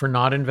people for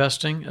not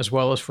investing as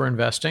well as for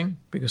investing,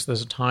 because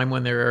there's a time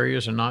when their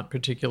areas are not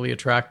particularly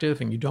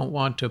attractive and you don't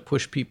want to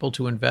push people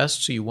to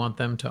invest. So you want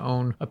them to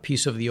own a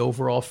piece of the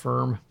overall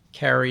firm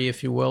carry,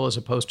 if you will, as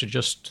opposed to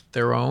just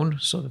their own,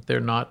 so that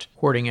they're not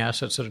hoarding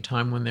assets at a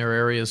time when their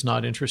area is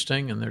not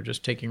interesting and they're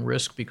just taking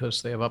risk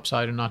because they have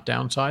upside and not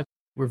downside.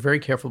 We're very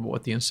careful about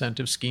what the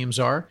incentive schemes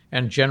are.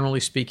 And generally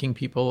speaking,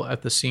 people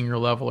at the senior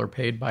level are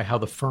paid by how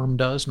the firm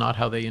does, not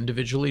how they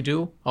individually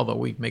do, although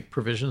we make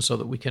provisions so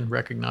that we can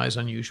recognize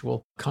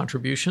unusual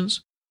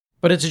contributions.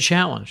 But it's a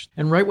challenge.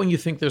 And right when you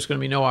think there's going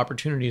to be no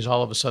opportunities,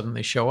 all of a sudden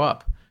they show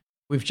up.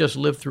 We've just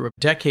lived through a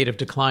decade of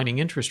declining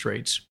interest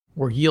rates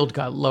where yield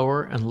got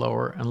lower and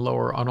lower and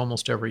lower on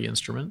almost every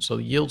instrument. So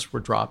the yields were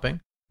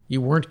dropping.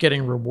 You weren't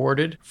getting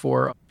rewarded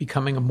for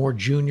becoming a more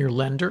junior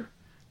lender,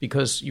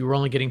 because you were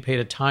only getting paid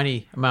a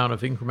tiny amount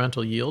of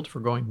incremental yield for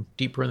going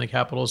deeper in the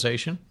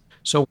capitalization.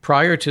 So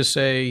prior to,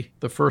 say,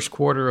 the first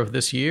quarter of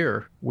this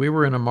year, we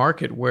were in a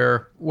market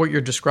where what you're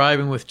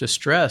describing with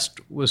distressed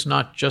was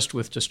not just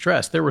with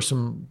distress. There were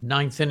some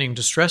ninth inning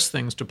distress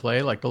things to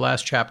play, like the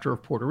last chapter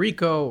of Puerto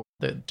Rico,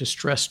 the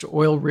distressed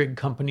oil rig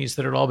companies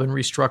that had all been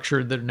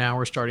restructured that now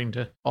are starting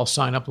to all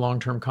sign up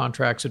long-term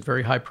contracts at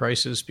very high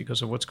prices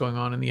because of what's going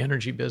on in the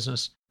energy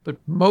business. But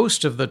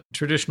most of the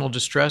traditional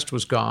distressed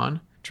was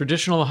gone.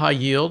 Traditional high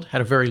yield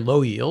had a very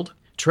low yield.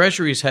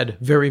 Treasuries had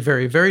very,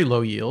 very, very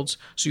low yields.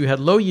 So you had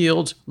low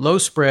yields, low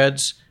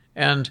spreads,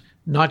 and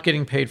not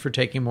getting paid for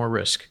taking more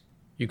risk.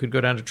 You could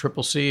go down to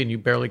CCC and you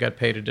barely got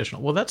paid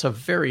additional. Well, that's a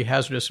very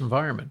hazardous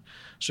environment.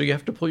 So you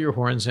have to pull your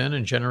horns in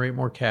and generate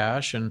more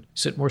cash and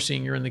sit more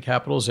senior in the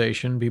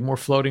capitalization, be more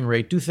floating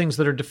rate, do things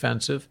that are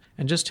defensive,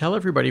 and just tell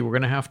everybody we're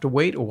going to have to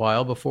wait a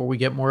while before we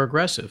get more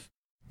aggressive.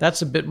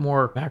 That's a bit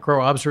more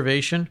macro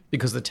observation,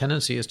 because the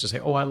tendency is to say,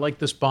 oh, I like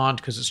this bond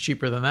because it's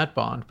cheaper than that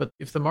bond. But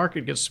if the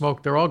market gets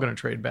smoked, they're all going to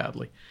trade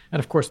badly. And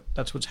of course,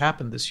 that's what's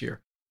happened this year.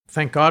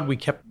 Thank God we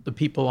kept the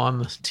people on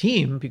the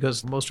team,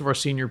 because most of our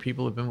senior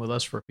people have been with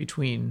us for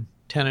between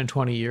 10 and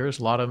 20 years,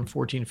 a lot of them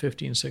 14,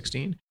 15,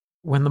 16.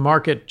 When the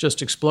market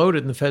just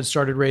exploded and the Fed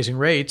started raising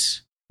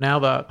rates, now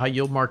the high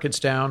yield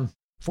market's down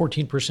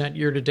 14%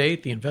 year to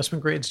date. The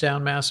investment grade's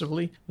down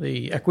massively.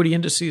 The equity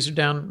indices are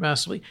down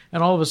massively.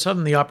 And all of a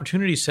sudden, the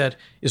opportunity set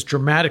is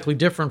dramatically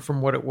different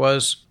from what it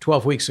was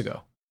 12 weeks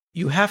ago.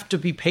 You have to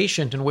be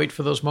patient and wait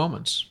for those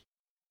moments.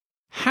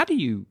 How do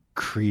you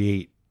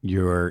create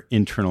your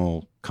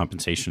internal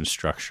compensation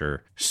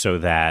structure so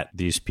that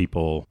these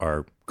people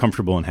are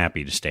comfortable and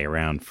happy to stay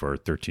around for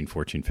 13,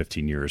 14,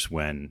 15 years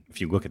when, if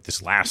you look at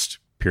this last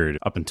period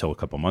up until a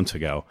couple months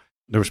ago,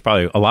 there was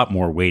probably a lot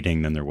more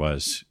waiting than there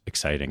was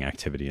exciting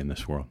activity in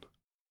this world.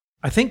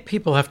 I think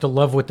people have to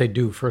love what they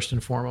do first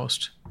and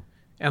foremost,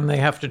 and they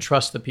have to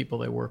trust the people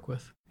they work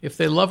with. If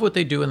they love what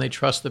they do and they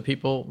trust the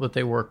people that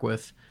they work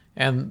with,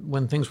 and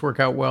when things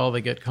work out well,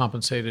 they get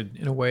compensated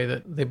in a way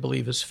that they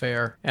believe is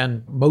fair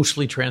and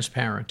mostly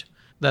transparent,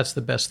 that's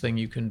the best thing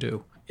you can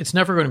do. It's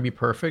never going to be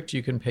perfect.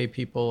 You can pay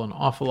people an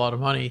awful lot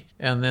of money,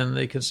 and then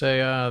they could say,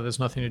 there's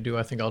nothing to do,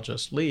 I think I'll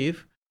just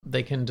leave.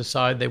 They can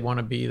decide they want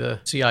to be the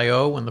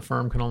CIO when the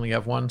firm can only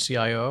have one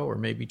CIO or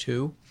maybe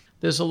two.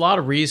 There's a lot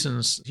of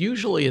reasons.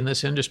 Usually in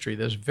this industry,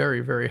 there's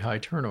very, very high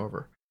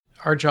turnover.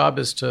 Our job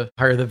is to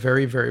hire the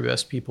very, very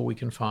best people we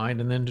can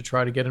find and then to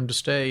try to get them to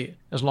stay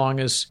as long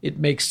as it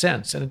makes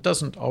sense. And it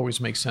doesn't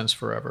always make sense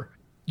forever.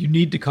 You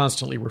need to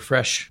constantly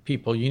refresh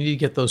people. You need to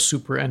get those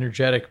super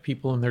energetic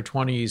people in their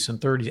 20s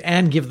and 30s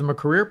and give them a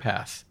career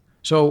path.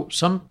 So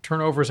some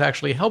turnover is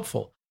actually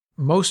helpful.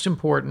 Most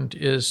important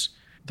is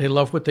they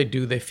love what they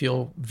do. They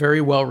feel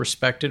very well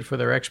respected for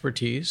their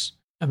expertise,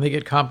 and they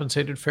get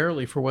compensated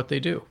fairly for what they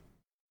do.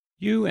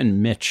 You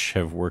and Mitch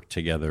have worked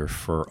together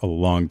for a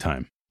long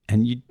time,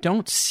 and you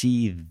don't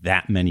see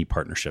that many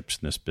partnerships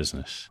in this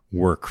business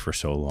work for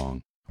so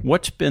long.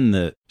 What's been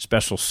the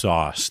special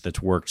sauce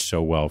that's worked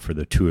so well for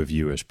the two of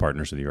you as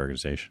partners of the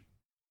organization?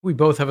 We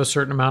both have a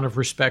certain amount of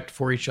respect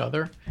for each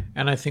other,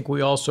 and I think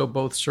we also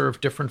both serve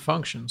different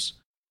functions.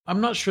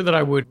 I'm not sure that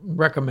I would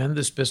recommend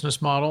this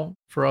business model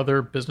for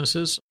other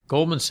businesses.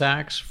 Goldman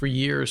Sachs, for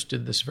years,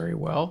 did this very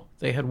well.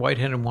 They had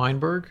Whitehead and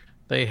Weinberg.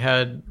 They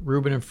had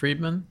Rubin and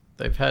Friedman.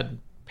 They've had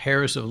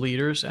pairs of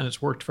leaders, and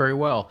it's worked very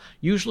well.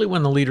 Usually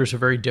when the leaders are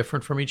very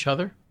different from each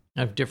other,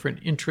 have different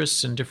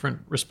interests and different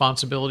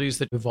responsibilities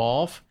that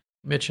evolve.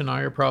 Mitch and I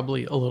are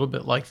probably a little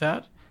bit like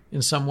that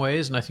in some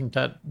ways, and I think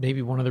that may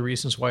be one of the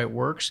reasons why it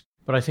works.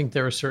 But I think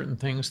there are certain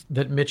things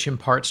that Mitch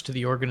imparts to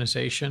the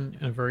organization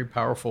in a very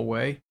powerful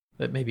way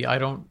that maybe I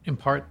don't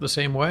impart the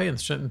same way, and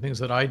certain things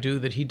that I do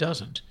that he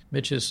doesn't.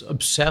 Mitch is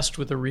obsessed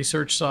with the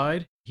research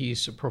side.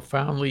 He's a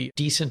profoundly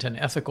decent and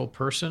ethical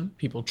person.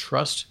 People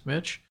trust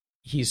Mitch.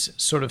 He's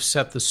sort of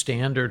set the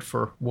standard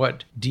for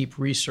what deep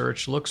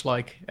research looks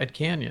like at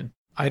Canyon.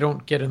 I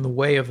don't get in the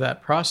way of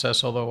that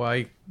process, although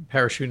I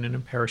parachute in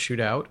and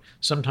parachute out.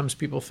 Sometimes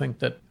people think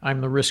that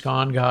I'm the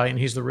risk-on guy and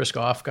he's the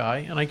risk-off guy,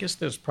 and I guess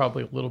there's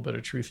probably a little bit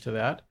of truth to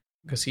that,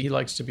 because he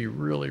likes to be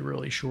really,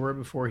 really sure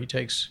before he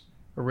takes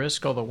a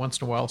risk, although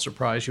once in a while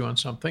surprise you on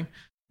something.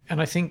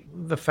 And I think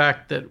the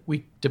fact that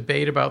we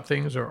debate about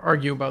things or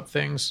argue about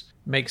things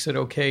makes it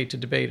okay to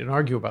debate and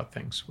argue about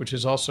things, which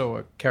is also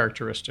a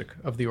characteristic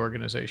of the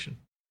organization.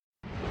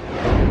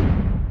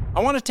 I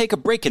want to take a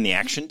break in the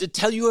action to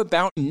tell you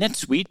about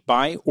NetSuite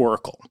by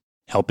Oracle,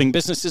 helping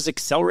businesses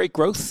accelerate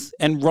growth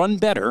and run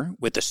better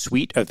with a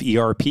suite of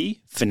ERP,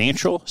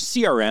 financial,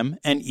 CRM,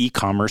 and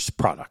e-commerce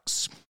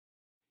products.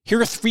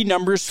 Here are three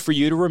numbers for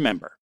you to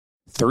remember: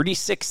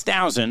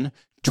 36,000,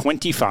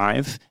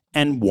 25,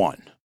 and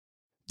 1.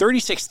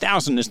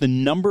 36,000 is the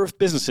number of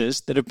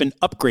businesses that have been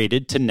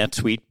upgraded to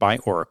NetSuite by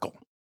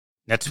Oracle.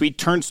 NetSuite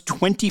turns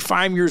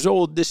 25 years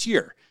old this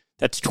year.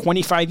 That's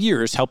 25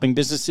 years helping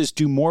businesses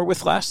do more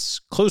with less,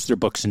 close their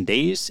books in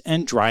days,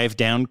 and drive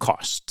down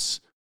costs.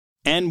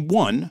 And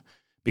 1,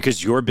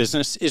 because your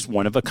business is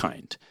one of a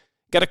kind.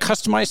 Get a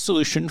customized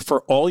solution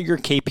for all your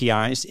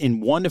KPIs in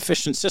one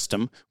efficient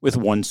system with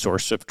one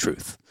source of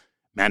truth.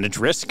 Manage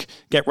risk,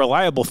 get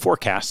reliable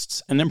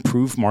forecasts, and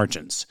improve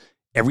margins.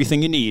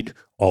 Everything you need,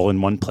 all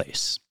in one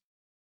place.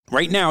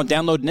 Right now,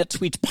 download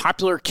NetSuite's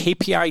popular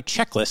KPI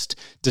checklist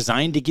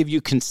designed to give you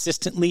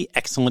consistently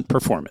excellent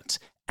performance,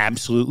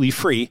 absolutely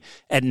free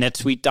at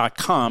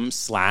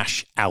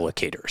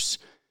netsuite.com/allocators.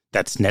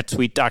 That's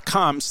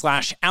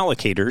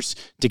netsuite.com/allocators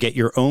to get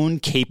your own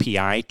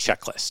KPI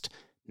checklist.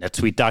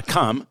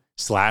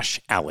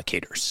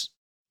 netsuite.com/allocators.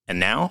 And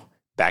now,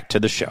 back to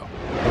the show.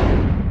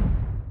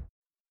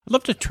 I'd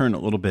love to turn a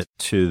little bit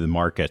to the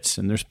markets,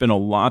 and there's been a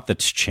lot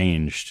that's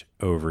changed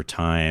over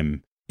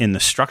time in the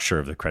structure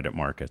of the credit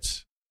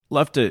markets.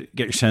 Love to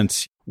get your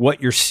sense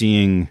what you're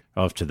seeing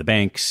relative to the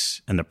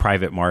banks and the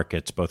private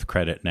markets, both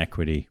credit and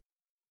equity.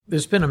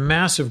 There's been a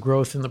massive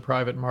growth in the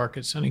private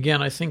markets. And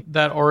again, I think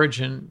that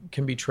origin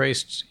can be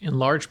traced in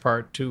large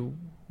part to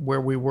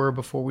where we were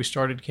before we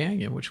started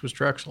Canyon, which was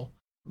Drexel.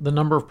 The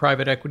number of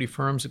private equity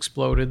firms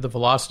exploded. The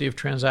velocity of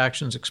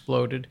transactions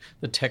exploded.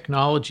 The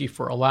technology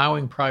for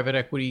allowing private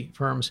equity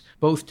firms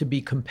both to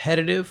be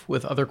competitive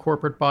with other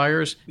corporate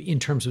buyers in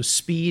terms of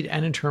speed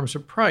and in terms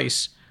of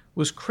price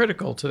was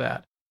critical to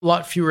that. A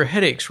lot fewer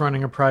headaches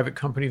running a private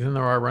company than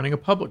there are running a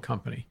public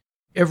company.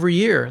 Every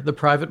year, the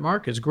private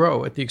markets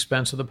grow at the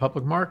expense of the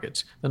public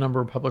markets. The number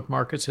of public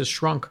markets has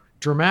shrunk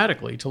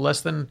dramatically to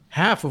less than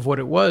half of what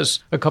it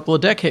was a couple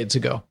of decades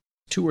ago.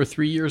 2 or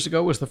 3 years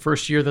ago was the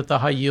first year that the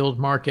high yield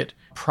market,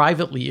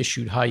 privately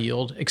issued high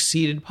yield,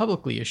 exceeded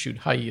publicly issued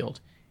high yield.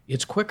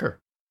 It's quicker.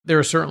 There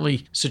are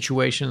certainly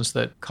situations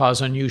that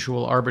cause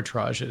unusual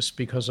arbitrages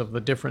because of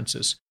the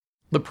differences.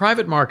 The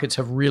private markets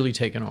have really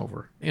taken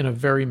over in a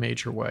very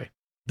major way.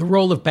 The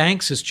role of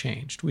banks has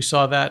changed. We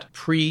saw that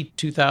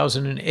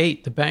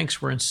pre-2008. The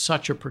banks were in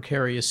such a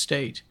precarious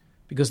state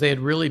because they had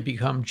really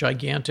become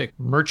gigantic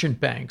merchant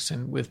banks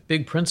and with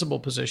big principal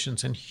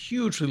positions and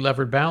hugely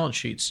levered balance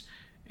sheets.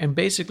 And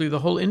basically the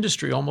whole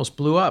industry almost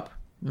blew up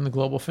in the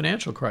global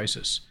financial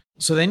crisis.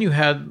 So then you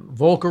had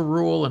Volcker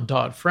Rule and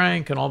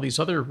Dodd-Frank and all these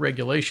other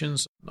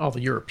regulations, all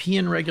the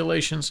European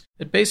regulations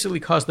that basically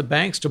caused the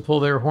banks to pull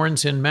their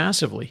horns in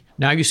massively.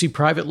 Now you see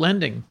private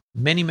lending,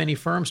 many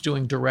firms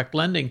doing direct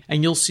lending,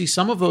 and you'll see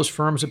some of those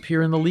firms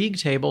appear in the league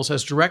tables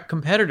as direct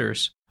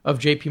competitors of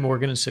JP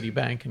Morgan and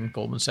Citibank and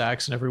Goldman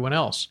Sachs and everyone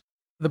else.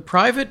 The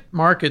private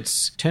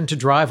markets tend to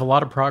drive a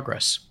lot of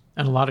progress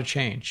and a lot of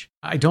change.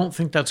 I don't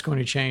think that's going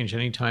to change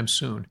anytime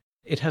soon.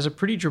 It has a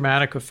pretty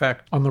dramatic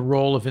effect on the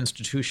role of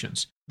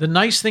institutions. The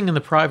nice thing in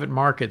the private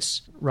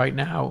markets right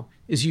now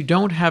is you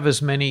don't have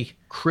as many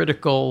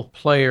critical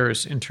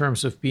players in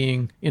terms of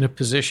being in a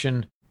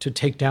position to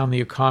take down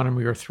the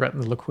economy or threaten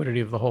the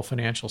liquidity of the whole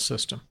financial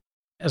system.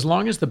 As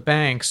long as the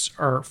banks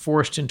are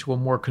forced into a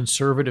more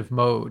conservative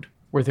mode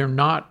where they're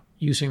not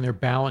using their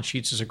balance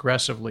sheets as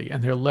aggressively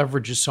and their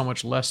leverage is so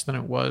much less than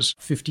it was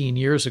 15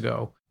 years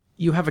ago,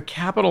 you have a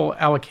capital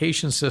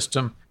allocation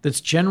system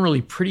that's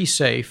generally pretty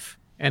safe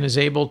and is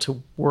able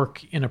to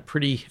work in a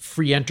pretty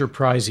free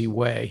enterprisey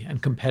way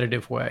and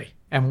competitive way,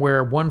 and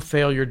where one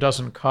failure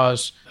doesn't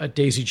cause a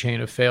daisy chain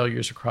of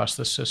failures across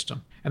the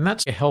system. And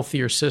that's a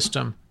healthier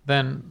system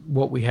than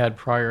what we had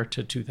prior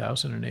to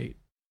 2008.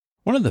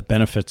 One of the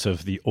benefits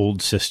of the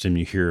old system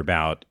you hear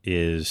about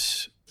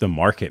is the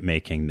market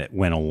making that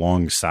went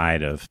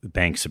alongside of the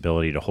bank's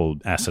ability to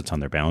hold assets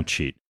on their balance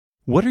sheet.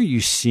 What are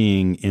you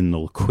seeing in the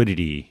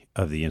liquidity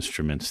of the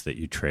instruments that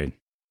you trade?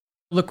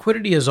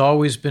 Liquidity has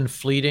always been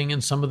fleeting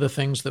in some of the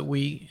things that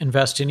we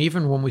invest in.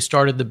 Even when we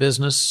started the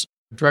business,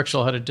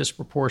 Drexel had a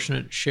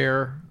disproportionate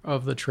share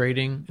of the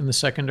trading in the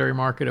secondary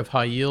market of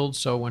high yield.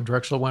 So when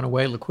Drexel went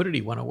away,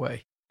 liquidity went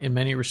away in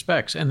many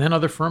respects. And then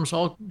other firms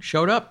all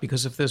showed up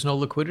because if there's no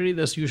liquidity,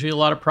 there's usually a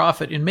lot of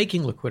profit in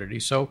making liquidity.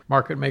 So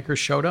market makers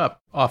showed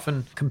up,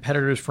 often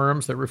competitors'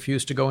 firms that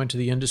refused to go into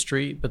the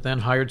industry, but then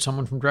hired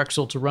someone from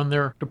Drexel to run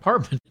their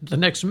department the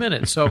next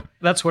minute. So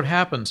that's what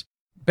happens.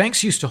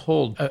 Banks used to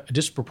hold a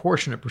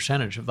disproportionate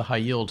percentage of the high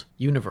yield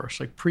universe,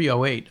 like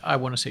pre-08, I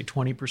want to say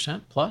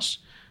 20% plus.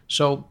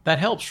 So that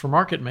helps for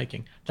market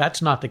making.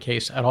 That's not the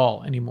case at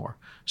all anymore.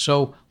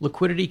 So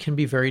liquidity can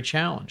be very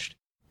challenged.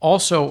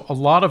 Also, a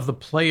lot of the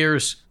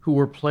players who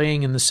were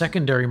playing in the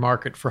secondary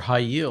market for high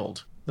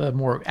yield, the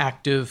more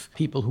active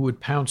people who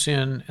would pounce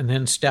in and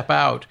then step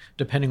out,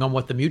 depending on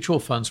what the mutual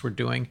funds were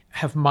doing,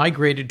 have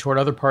migrated toward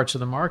other parts of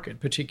the market,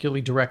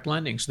 particularly direct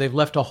lending. So they've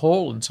left a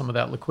hole in some of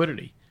that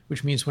liquidity,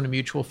 which means when a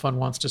mutual fund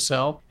wants to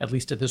sell, at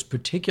least at this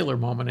particular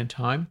moment in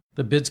time,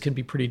 the bids can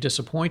be pretty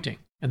disappointing.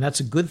 And that's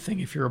a good thing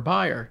if you're a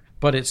buyer,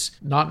 but it's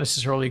not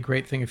necessarily a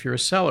great thing if you're a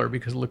seller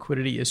because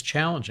liquidity is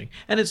challenging.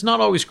 And it's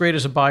not always great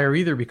as a buyer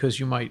either because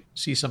you might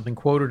see something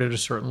quoted at a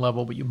certain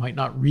level, but you might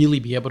not really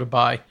be able to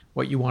buy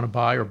what you want to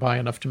buy or buy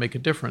enough to make a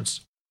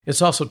difference.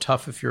 It's also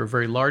tough if you're a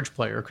very large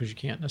player because you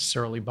can't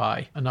necessarily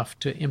buy enough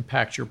to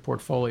impact your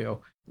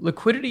portfolio.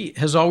 Liquidity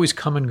has always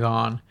come and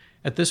gone.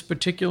 At this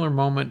particular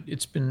moment,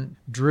 it's been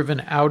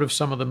driven out of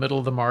some of the middle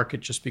of the market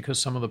just because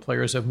some of the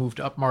players have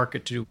moved up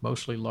market to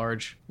mostly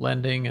large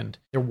lending. And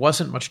there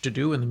wasn't much to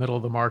do in the middle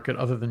of the market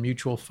other than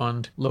mutual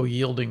fund, low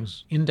yielding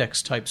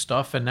index type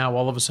stuff. And now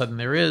all of a sudden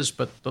there is,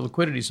 but the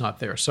liquidity's not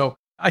there. So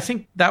I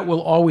think that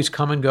will always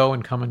come and go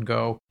and come and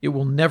go. It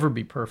will never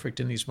be perfect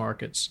in these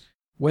markets.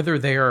 Whether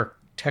they are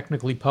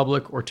technically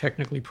public or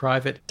technically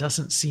private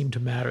doesn't seem to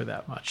matter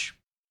that much.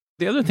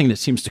 The other thing that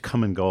seems to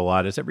come and go a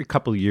lot is every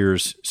couple of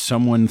years,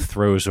 someone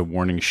throws a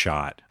warning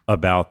shot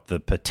about the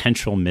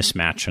potential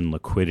mismatch in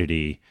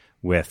liquidity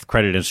with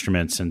credit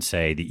instruments in,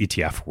 say, the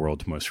ETF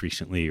world most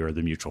recently or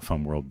the mutual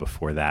fund world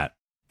before that.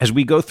 As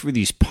we go through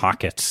these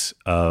pockets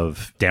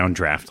of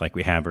downdraft like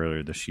we have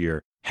earlier this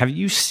year, have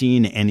you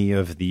seen any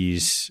of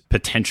these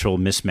potential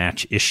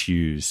mismatch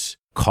issues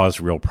cause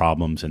real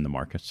problems in the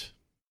markets?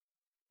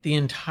 The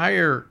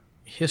entire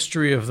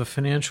history of the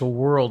financial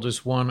world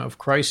is one of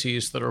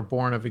crises that are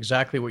born of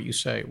exactly what you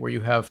say, where you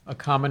have a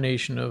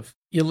combination of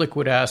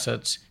illiquid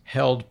assets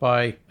held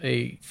by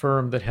a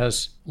firm that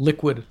has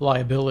liquid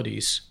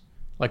liabilities,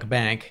 like a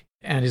bank,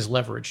 and is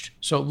leveraged.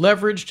 So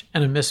leveraged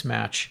and a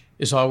mismatch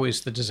is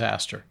always the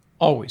disaster.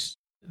 Always.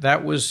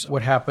 That was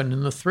what happened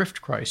in the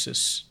thrift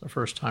crisis the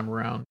first time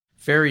around.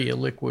 Very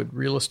illiquid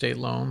real estate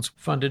loans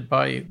funded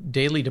by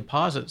daily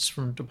deposits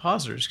from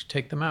depositors could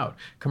take them out.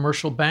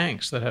 Commercial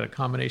banks that had a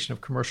combination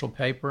of commercial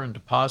paper and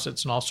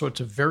deposits and all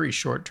sorts of very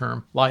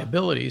short-term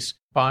liabilities,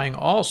 buying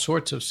all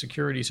sorts of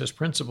securities as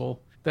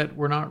principal that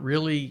were not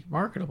really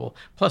marketable,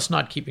 plus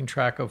not keeping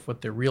track of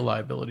what their real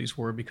liabilities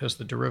were because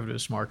the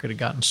derivatives market had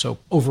gotten so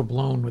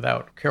overblown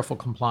without careful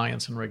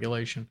compliance and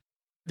regulation.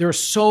 There are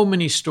so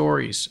many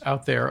stories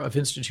out there of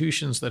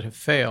institutions that have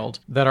failed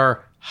that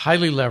are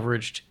highly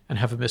leveraged and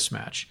have a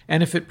mismatch.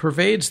 And if it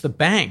pervades the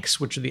banks,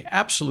 which are the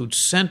absolute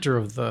center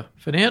of the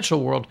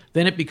financial world,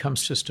 then it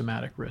becomes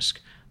systematic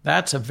risk.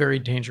 That's a very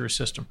dangerous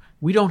system.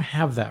 We don't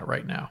have that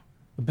right now.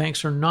 The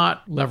banks are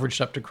not leveraged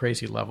up to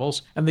crazy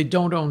levels, and they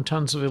don't own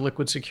tons of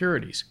illiquid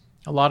securities.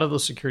 A lot of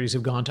those securities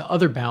have gone to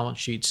other balance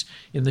sheets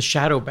in the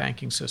shadow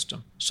banking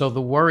system. So the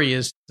worry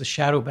is the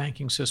shadow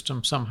banking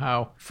system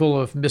somehow full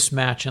of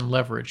mismatch and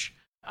leverage.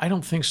 I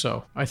don't think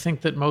so. I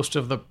think that most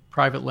of the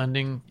private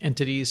lending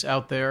entities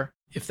out there,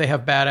 if they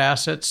have bad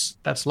assets,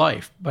 that's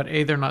life. But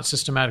A, they're not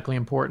systematically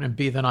important, and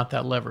B, they're not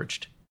that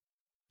leveraged.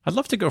 I'd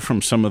love to go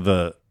from some of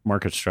the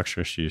market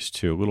structure issues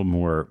to a little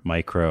more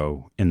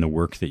micro in the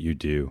work that you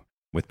do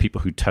with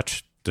people who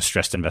touch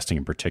distressed investing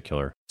in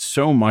particular.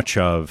 So much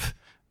of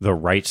the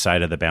right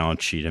side of the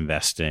balance sheet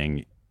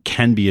investing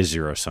can be a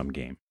zero-sum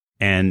game.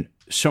 And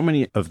so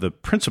many of the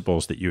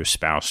principles that you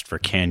espoused for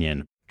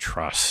Canyon,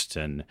 trust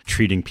and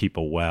treating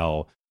people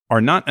well,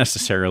 are not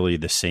necessarily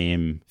the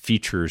same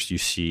features you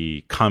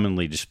see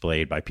commonly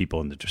displayed by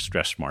people in the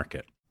distressed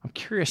market. I'm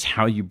curious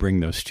how you bring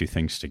those two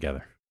things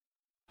together.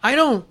 I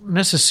don't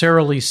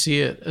necessarily see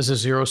it as a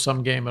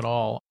zero-sum game at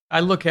all. I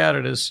look at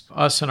it as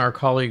us and our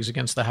colleagues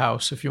against the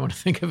house, if you want to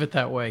think of it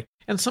that way.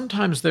 And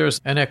sometimes there's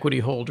an equity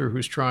holder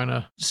who's trying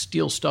to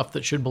steal stuff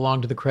that should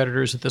belong to the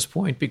creditors at this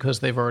point because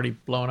they've already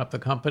blown up the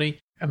company.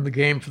 And the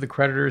game for the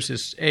creditors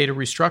is A, to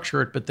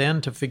restructure it, but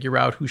then to figure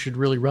out who should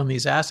really run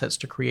these assets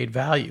to create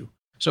value.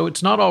 So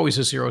it's not always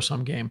a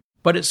zero-sum game,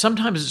 but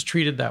sometimes it's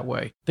treated that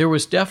way. There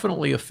was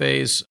definitely a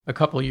phase a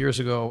couple of years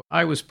ago,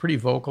 I was pretty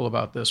vocal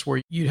about this,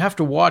 where you'd have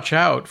to watch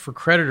out for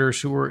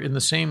creditors who were in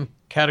the same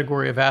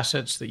category of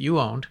assets that you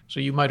owned. So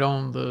you might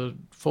own the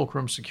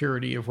fulcrum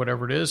security of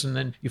whatever it is, and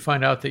then you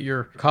find out that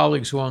your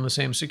colleagues who own the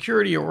same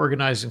security are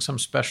organizing some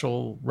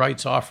special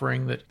rights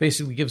offering that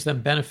basically gives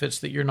them benefits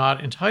that you're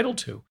not entitled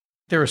to.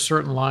 There are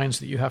certain lines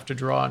that you have to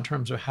draw in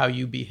terms of how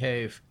you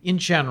behave in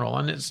general.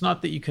 And it's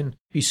not that you can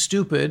be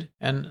stupid,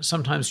 and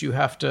sometimes you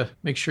have to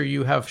make sure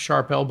you have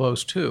sharp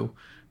elbows too.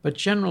 But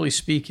generally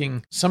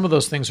speaking, some of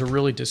those things are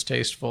really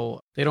distasteful.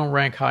 They don't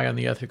rank high on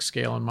the ethics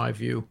scale, in my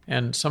view.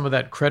 And some of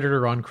that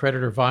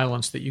creditor-on-creditor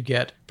violence that you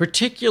get,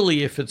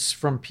 particularly if it's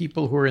from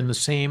people who are in the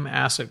same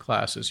asset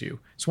class as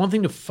you. It's one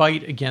thing to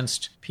fight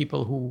against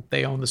people who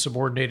they own the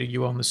subordinated,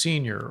 you own the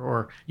senior,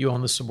 or you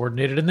own the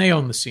subordinated and they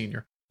own the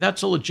senior.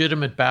 That's a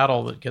legitimate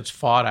battle that gets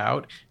fought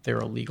out. There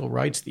are legal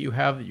rights that you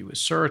have that you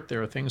assert.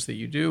 There are things that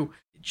you do.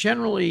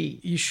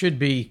 Generally, you should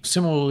be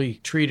similarly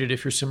treated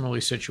if you're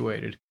similarly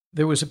situated.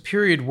 There was a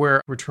period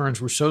where returns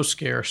were so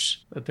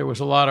scarce that there was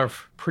a lot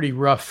of pretty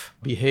rough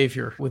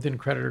behavior within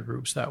creditor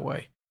groups that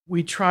way.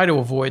 We try to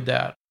avoid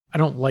that. I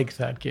don't like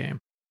that game.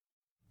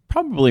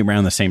 Probably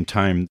around the same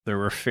time, there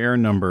were a fair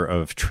number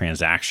of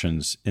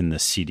transactions in the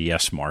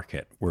CDS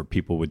market where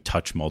people would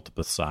touch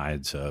multiple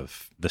sides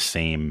of the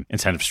same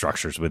incentive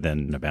structures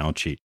within a balance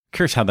sheet.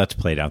 Curious how that's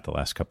played out the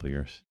last couple of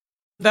years.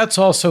 That's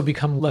also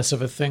become less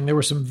of a thing. There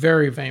were some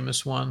very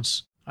famous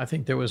ones. I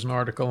think there was an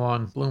article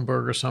on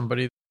Bloomberg or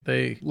somebody.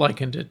 They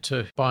likened it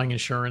to buying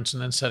insurance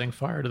and then setting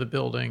fire to the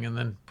building and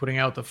then putting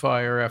out the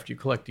fire after you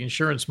collect the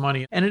insurance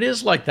money. And it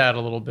is like that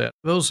a little bit.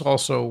 Those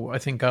also, I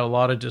think, got a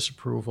lot of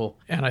disapproval.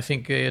 And I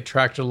think they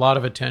attracted a lot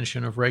of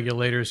attention of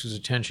regulators whose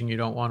attention you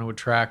don't want to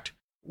attract.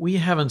 We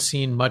haven't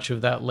seen much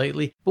of that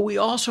lately, but we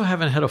also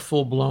haven't had a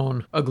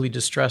full-blown ugly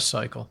distress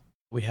cycle.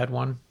 We had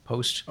one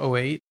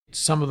post-08.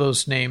 Some of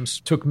those names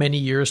took many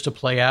years to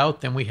play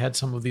out. Then we had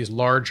some of these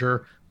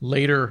larger,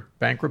 later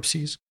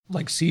bankruptcies,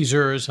 like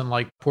Caesars and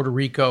like Puerto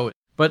Rico.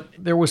 But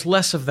there was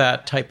less of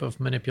that type of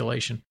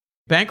manipulation.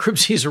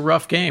 Bankruptcy is a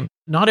rough game.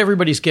 Not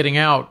everybody's getting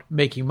out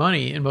making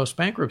money in most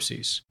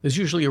bankruptcies. There's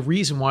usually a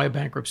reason why a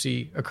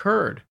bankruptcy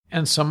occurred.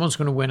 And someone's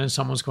going to win and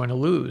someone's going to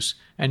lose.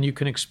 And you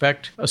can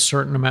expect a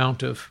certain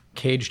amount of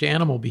caged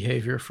animal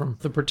behavior from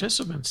the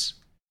participants.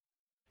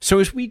 So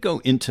as we go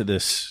into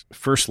this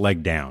first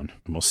leg down,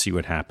 and we'll see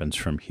what happens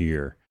from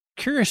here,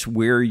 curious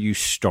where you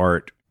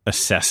start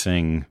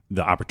assessing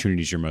the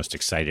opportunities you're most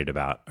excited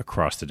about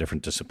across the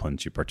different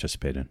disciplines you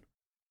participate in.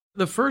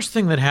 The first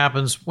thing that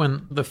happens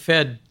when the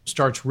Fed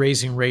starts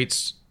raising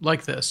rates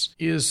like this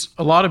is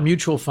a lot of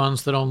mutual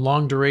funds that own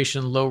long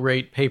duration, low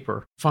rate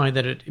paper find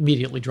that it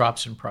immediately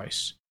drops in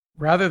price.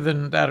 Rather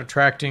than that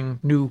attracting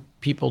new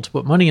people to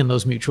put money in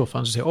those mutual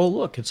funds and say, oh,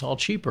 look, it's all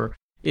cheaper,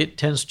 it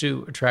tends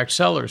to attract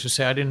sellers who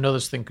say, I didn't know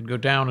this thing could go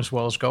down as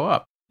well as go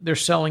up. They're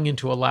selling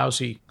into a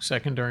lousy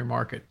secondary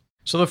market.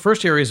 So the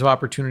first areas of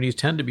opportunities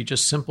tend to be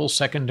just simple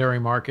secondary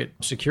market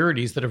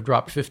securities that have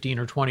dropped 15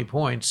 or 20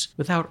 points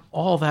without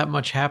all that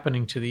much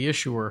happening to the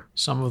issuer.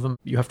 Some of them,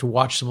 you have to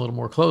watch them a little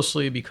more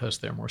closely because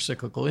they're more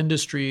cyclical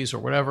industries or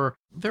whatever.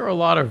 There are a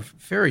lot of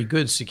very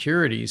good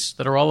securities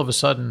that are all of a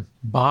sudden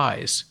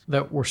buys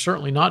that were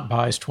certainly not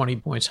buys 20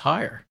 points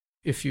higher.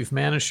 If you've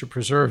managed to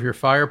preserve your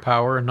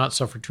firepower and not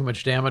suffer too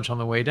much damage on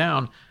the way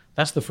down,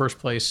 that's the first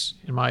place,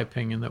 in my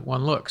opinion, that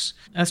one looks.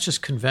 That's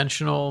just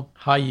conventional,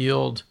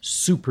 high-yield,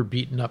 super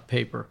beaten-up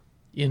paper.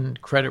 in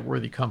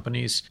creditworthy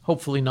companies,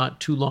 hopefully not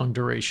too long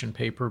duration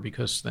paper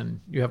because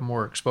then you have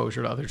more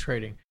exposure to other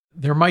trading.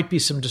 There might be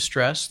some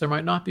distress. There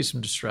might not be some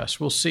distress.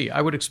 We'll see.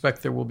 I would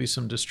expect there will be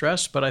some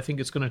distress, but I think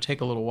it's going to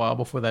take a little while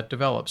before that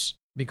develops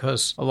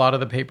because a lot of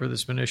the paper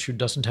that's been issued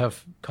doesn't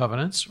have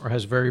covenants or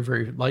has very,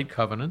 very light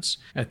covenants.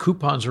 And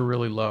coupons are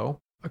really low.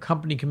 A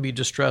company can be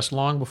distressed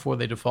long before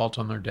they default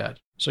on their debt.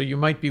 So you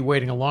might be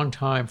waiting a long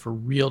time for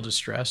real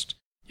distress.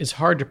 It's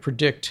hard to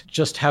predict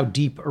just how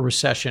deep a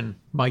recession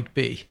might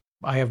be.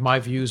 I have my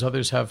views.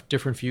 Others have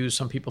different views.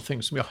 Some people think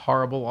it's going to be a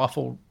horrible,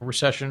 awful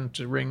recession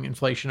to wring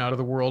inflation out of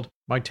the world.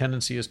 My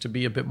tendency is to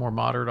be a bit more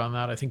moderate on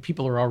that. I think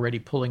people are already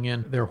pulling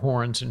in their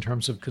horns in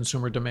terms of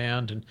consumer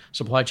demand, and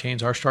supply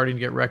chains are starting to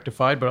get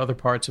rectified, but other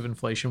parts of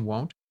inflation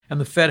won't.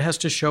 And the Fed has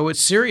to show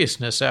its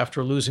seriousness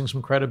after losing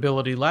some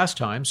credibility last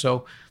time,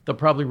 so they'll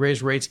probably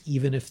raise rates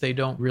even if they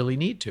don't really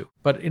need to.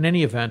 But in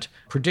any event,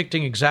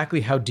 predicting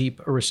exactly how deep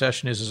a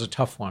recession is a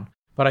tough one.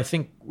 But I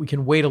think we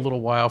can wait a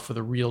little while for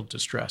the real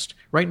distress.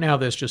 Right now,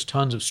 there's just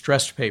tons of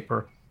stressed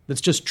paper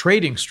that's just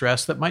trading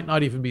stress that might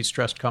not even be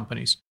stressed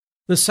companies.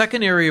 The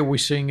second area we're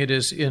seeing it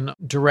is in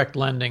direct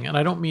lending. And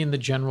I don't mean the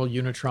general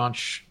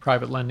unitranche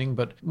private lending,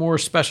 but more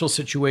special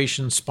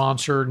situations,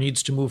 sponsor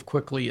needs to move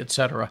quickly,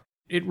 etc.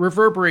 It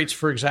reverberates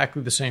for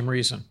exactly the same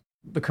reason.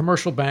 The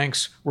commercial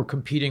banks were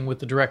competing with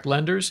the direct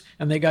lenders,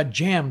 and they got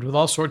jammed with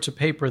all sorts of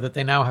paper that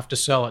they now have to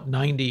sell at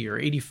 90 or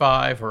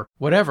 85 or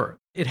whatever.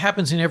 It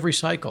happens in every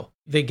cycle.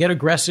 They get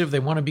aggressive. They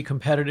want to be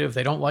competitive.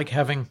 They don't like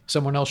having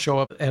someone else show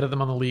up ahead of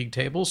them on the league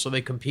table, so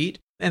they compete.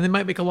 And they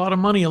might make a lot of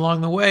money along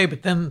the way,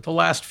 but then the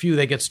last few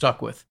they get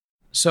stuck with.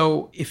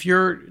 So if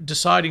you're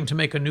deciding to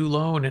make a new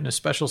loan in a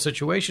special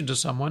situation to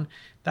someone,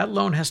 that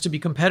loan has to be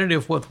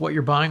competitive with what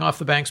you're buying off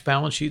the bank's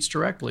balance sheets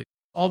directly.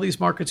 All these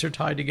markets are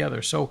tied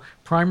together, so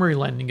primary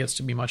lending gets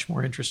to be much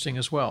more interesting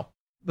as well.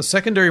 The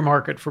secondary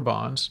market for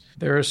bonds,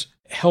 there's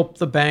help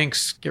the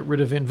banks get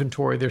rid of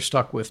inventory they're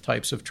stuck with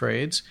types of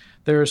trades.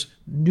 There's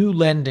new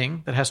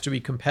lending that has to be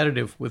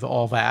competitive with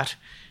all that.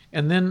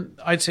 And then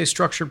I'd say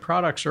structured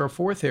products are a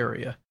fourth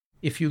area.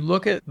 If you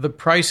look at the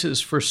prices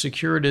for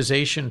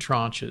securitization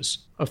tranches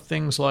of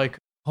things like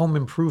home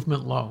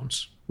improvement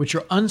loans, which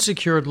are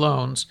unsecured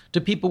loans to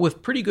people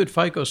with pretty good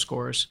FICO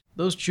scores,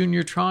 those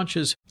junior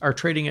tranches are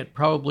trading at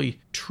probably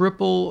 3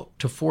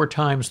 to 4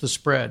 times the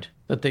spread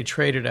that they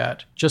traded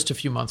at just a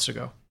few months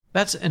ago.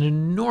 That's an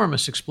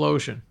enormous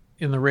explosion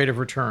in the rate of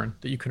return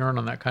that you can earn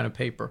on that kind of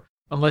paper,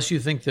 unless you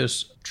think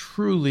there's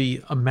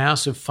truly a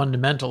massive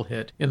fundamental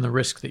hit in the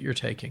risk that you're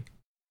taking.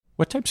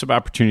 What types of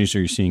opportunities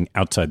are you seeing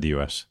outside the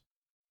U.S.?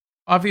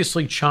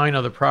 Obviously,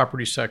 China, the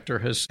property sector,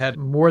 has had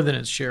more than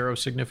its share of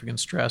significant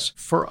stress.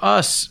 For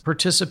us,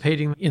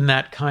 participating in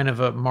that kind of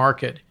a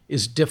market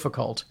is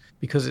difficult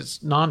because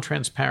it's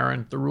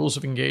non-transparent, the rules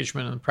of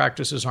engagement and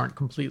practices aren't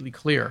completely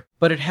clear.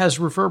 But it has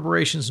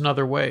reverberations in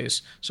other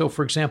ways. So,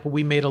 for example,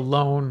 we made a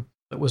loan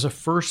that was a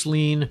first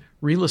lien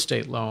real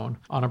estate loan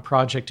on a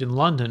project in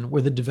London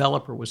where the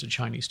developer was a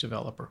Chinese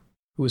developer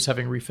who was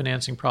having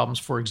refinancing problems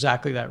for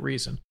exactly that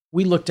reason.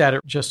 We looked at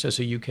it just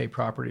as a UK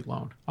property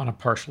loan on a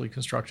partially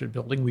constructed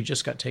building. We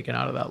just got taken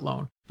out of that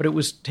loan. But it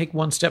was take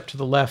one step to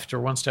the left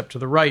or one step to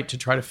the right to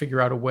try to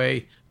figure out a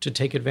way to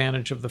take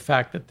advantage of the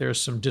fact that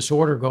there's some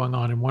disorder going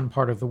on in one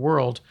part of the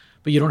world,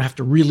 but you don't have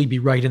to really be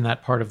right in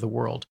that part of the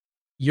world.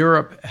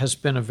 Europe has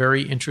been a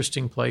very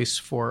interesting place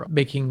for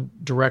making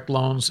direct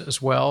loans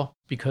as well,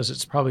 because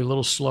it's probably a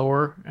little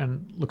slower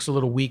and looks a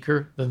little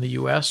weaker than the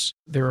US.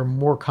 There are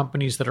more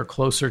companies that are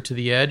closer to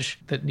the edge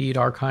that need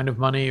our kind of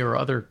money or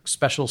other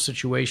special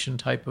situation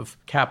type of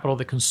capital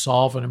that can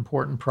solve an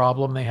important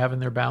problem they have in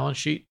their balance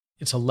sheet.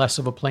 It's a less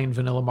of a plain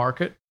vanilla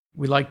market.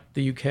 We like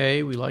the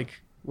UK, we like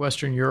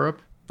Western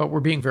Europe, but we're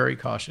being very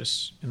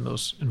cautious in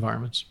those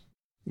environments.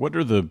 What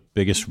are the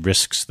biggest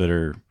risks that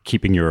are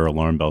keeping your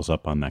alarm bells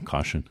up on that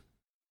caution?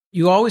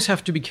 You always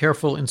have to be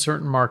careful in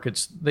certain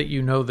markets that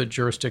you know the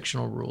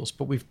jurisdictional rules,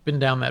 but we've been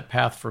down that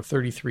path for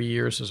 33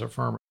 years as a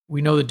firm.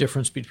 We know the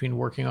difference between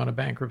working on a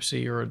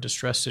bankruptcy or a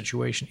distressed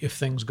situation if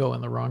things go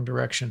in the wrong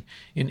direction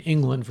in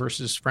England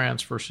versus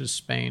France versus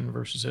Spain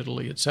versus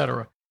Italy,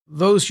 etc.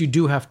 Those you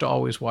do have to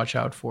always watch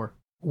out for.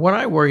 What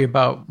I worry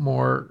about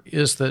more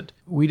is that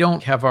we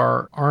don't have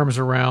our arms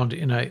around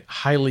in a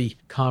highly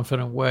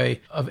confident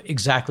way of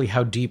exactly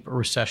how deep a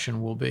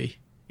recession will be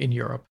in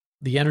Europe.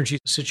 The energy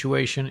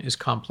situation is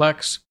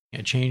complex,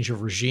 a change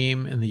of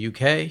regime in the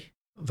UK,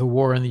 the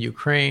war in the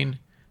Ukraine.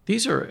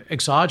 These are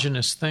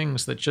exogenous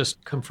things that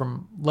just come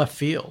from left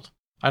field.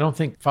 I don't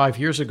think 5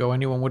 years ago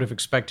anyone would have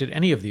expected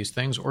any of these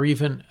things, or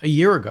even a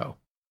year ago.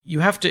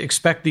 You have to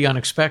expect the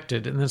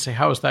unexpected and then say,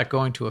 how is that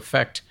going to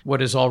affect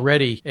what is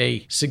already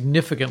a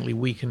significantly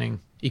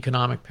weakening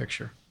economic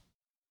picture?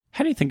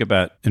 How do you think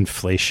about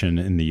inflation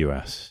in the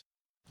U.S.?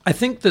 I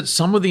think that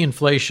some of the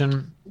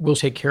inflation will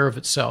take care of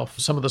itself,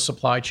 some of the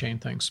supply chain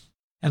things.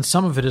 And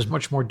some of it is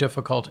much more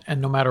difficult. And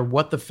no matter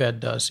what the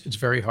Fed does, it's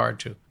very hard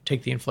to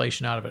take the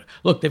inflation out of it.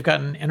 Look, they've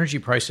gotten energy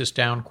prices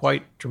down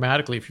quite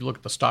dramatically. If you look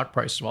at the stock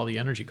prices of all the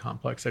energy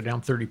complex, they're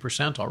down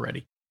 30%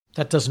 already.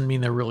 That doesn't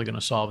mean they're really going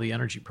to solve the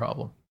energy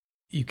problem.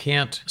 You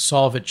can't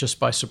solve it just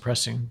by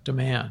suppressing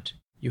demand.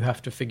 You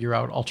have to figure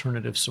out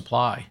alternative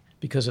supply,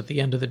 because at the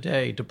end of the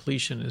day,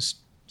 depletion is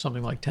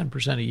something like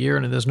 10% a year,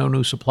 and if there's no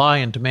new supply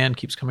and demand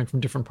keeps coming from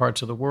different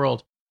parts of the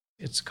world,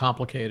 it's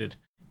complicated.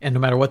 And no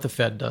matter what the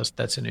Fed does,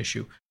 that's an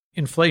issue.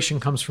 Inflation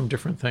comes from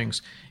different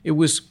things. It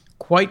was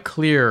quite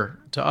clear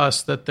to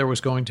us that there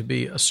was going to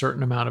be a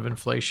certain amount of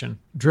inflation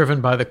driven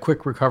by the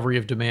quick recovery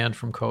of demand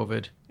from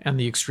COVID and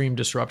the extreme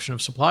disruption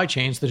of supply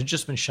chains that had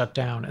just been shut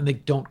down, and they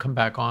don't come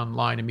back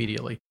online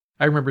immediately.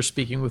 I remember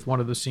speaking with one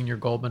of the senior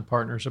Goldman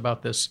partners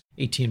about this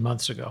 18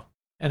 months ago.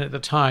 And at the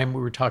time,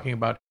 we were talking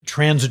about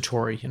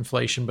transitory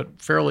inflation,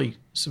 but fairly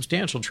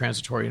substantial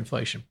transitory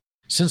inflation.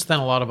 Since then,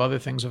 a lot of other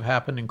things have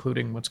happened,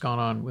 including what's gone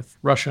on with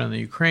Russia and the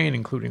Ukraine,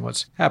 including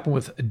what's happened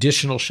with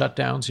additional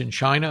shutdowns in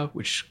China,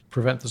 which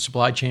prevent the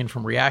supply chain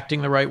from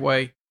reacting the right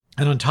way.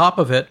 And on top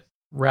of it,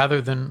 rather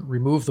than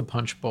remove the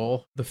punch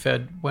bowl, the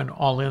Fed went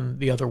all in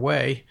the other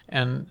way,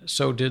 and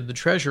so did the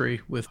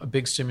Treasury with a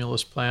big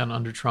stimulus plan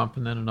under Trump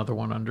and then another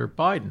one under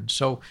Biden.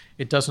 So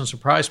it doesn't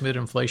surprise me that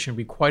inflation would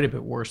be quite a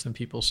bit worse than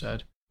people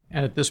said.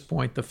 And at this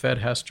point, the Fed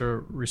has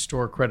to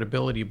restore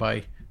credibility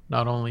by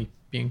not only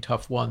being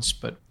tough once,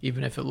 but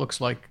even if it looks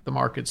like the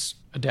market's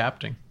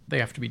adapting, they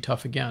have to be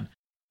tough again.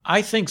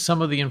 I think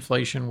some of the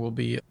inflation will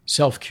be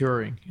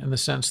self-curing in the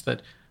sense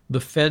that the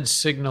Fed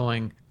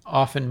signaling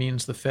often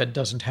means the Fed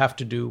doesn't have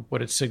to do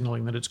what it's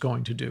signaling that it's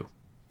going to do.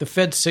 The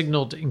Fed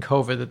signaled in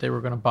COVID that they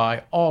were going to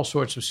buy all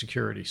sorts of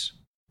securities.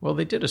 Well,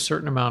 they did a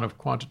certain amount of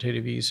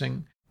quantitative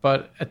easing,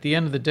 but at the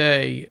end of the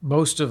day,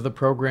 most of the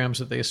programs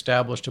that they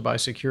established to buy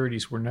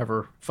securities were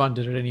never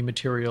funded at any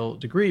material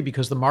degree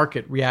because the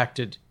market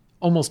reacted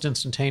almost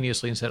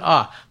instantaneously and said,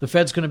 the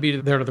Fed's going to be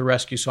there to the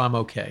rescue, so I'm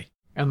okay.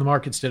 And the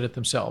markets did it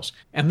themselves.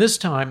 And this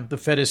time, the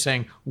Fed is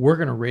saying, we're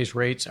going to raise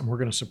rates and we're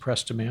going to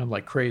suppress demand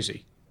like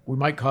crazy. We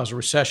might cause a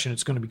recession.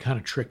 It's going to be kind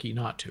of tricky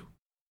not to.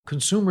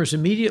 Consumers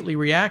immediately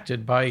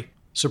reacted by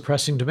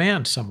suppressing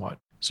demand somewhat.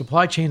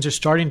 Supply chains are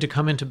starting to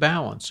come into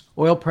balance.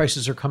 Oil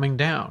prices are coming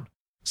down.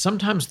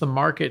 Sometimes the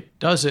market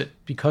does it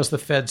because the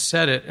Fed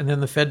said it, and then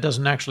the Fed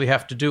doesn't actually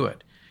have to do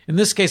it. In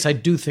this case, I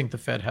do think the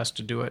Fed has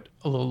to do it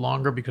a little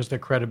longer because their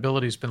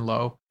credibility has been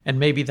low, and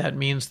maybe that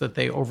means that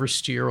they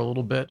oversteer a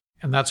little bit,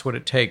 and that's what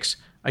it takes.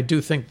 I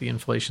do think the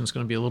inflation is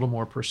going to be a little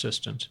more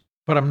persistent,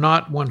 but I'm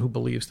not one who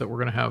believes that we're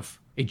going to have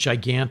a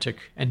gigantic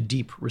and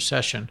deep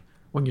recession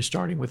when you're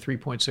starting with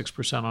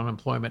 3.6%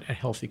 unemployment and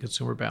healthy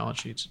consumer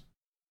balance sheets.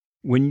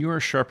 When you're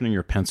sharpening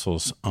your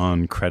pencils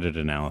on credit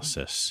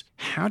analysis,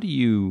 how do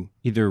you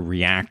either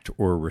react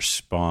or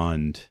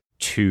respond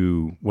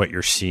to what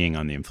you're seeing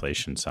on the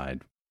inflation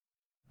side?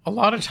 A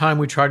lot of time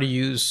we try to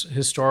use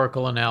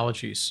historical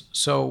analogies.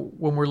 So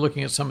when we're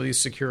looking at some of these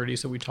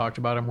securities that we talked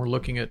about and we're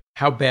looking at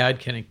how bad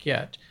can it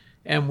get,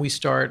 and we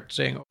start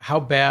saying, how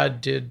bad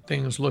did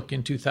things look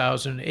in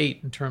 2008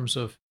 in terms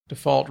of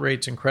default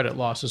rates and credit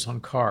losses on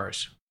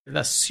cars?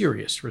 That's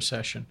serious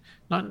recession,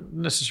 not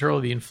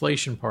necessarily the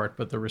inflation part,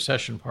 but the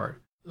recession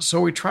part.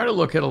 So we try to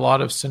look at a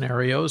lot of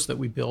scenarios that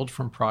we build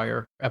from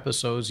prior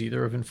episodes,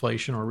 either of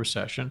inflation or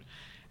recession,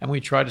 and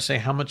we try to say,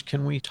 how much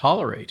can we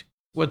tolerate?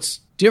 What's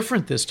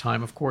different this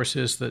time, of course,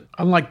 is that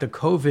unlike the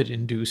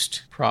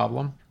COVID-induced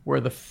problem, where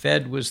the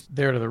Fed was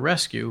there to the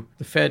rescue,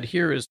 the Fed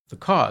here is the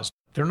cause.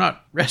 They're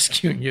not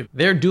rescuing you.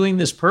 They're doing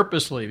this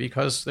purposely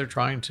because they're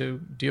trying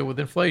to deal with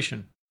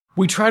inflation.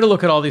 We try to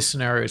look at all these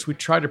scenarios. We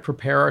try to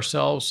prepare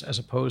ourselves as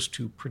opposed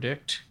to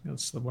predict.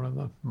 That's one of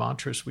the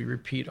mantras we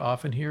repeat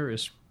often here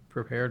is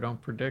prepare,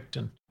 don't predict.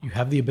 And you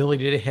have the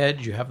ability to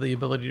hedge. You have the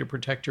ability to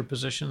protect your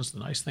positions. The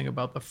nice thing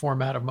about the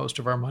format of most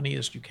of our money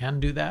is you can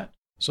do that.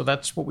 So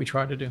that's what we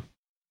try to do.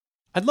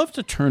 I'd love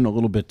to turn a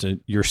little bit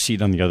to your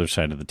seat on the other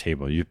side of the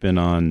table. You've been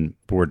on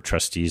board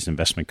trustees,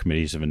 investment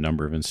committees of a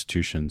number of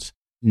institutions.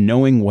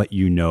 Knowing what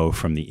you know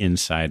from the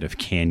inside of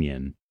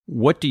Canyon,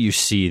 what do you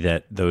see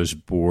that those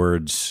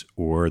boards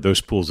or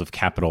those pools of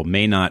capital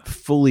may not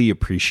fully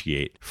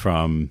appreciate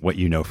from what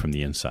you know from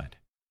the inside?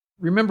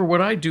 Remember,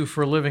 what I do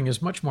for a living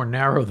is much more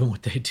narrow than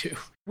what they do.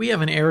 We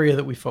have an area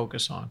that we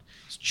focus on.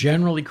 It's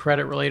generally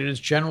credit related, it's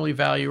generally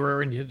value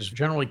oriented, it's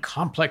generally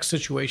complex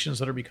situations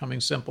that are becoming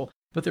simple.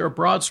 But there are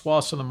broad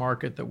swaths of the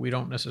market that we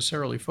don't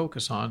necessarily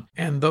focus on,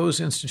 and those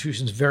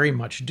institutions very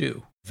much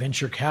do.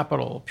 Venture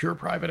capital, pure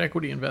private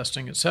equity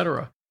investing,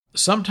 etc.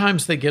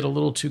 Sometimes they get a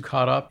little too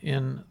caught up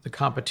in the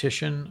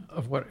competition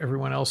of what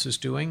everyone else is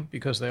doing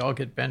because they all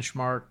get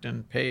benchmarked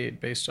and paid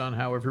based on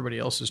how everybody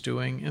else is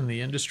doing in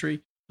the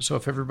industry. So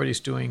if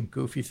everybody's doing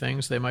goofy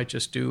things, they might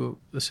just do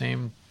the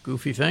same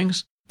goofy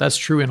things. That's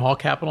true in all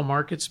capital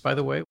markets, by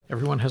the way.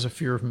 Everyone has a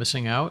fear of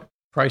missing out.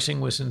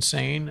 Pricing was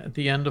insane at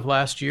the end of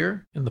last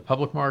year in the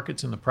public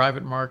markets, in the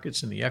private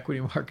markets, in the equity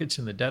markets,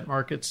 in the debt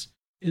markets.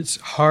 It's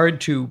hard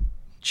to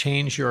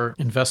change your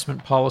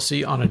investment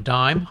policy on a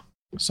dime.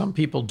 Some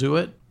people do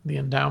it. The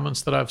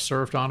endowments that I've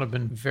served on have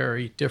been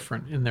very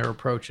different in their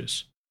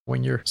approaches.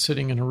 When you're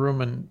sitting in a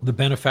room and the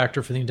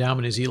benefactor for the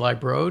endowment is Eli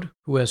Broad,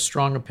 who has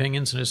strong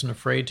opinions and isn't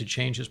afraid to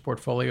change his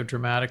portfolio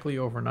dramatically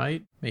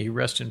overnight. May he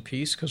rest in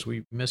peace, because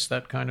we miss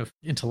that kind of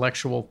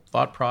intellectual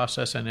thought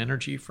process and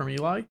energy from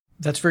Eli.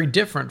 That's very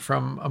different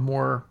from a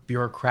more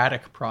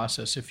bureaucratic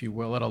process, if you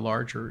will, at a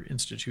larger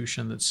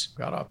institution that's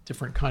got a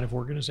different kind of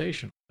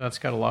organization. That's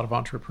got a lot of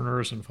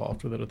entrepreneurs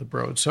involved with it at the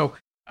Broad. So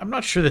I'm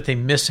not sure that they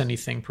miss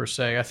anything per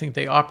se. I think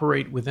they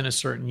operate within a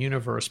certain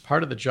universe.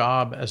 Part of the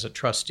job as a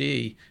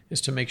trustee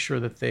is to make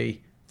sure that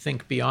they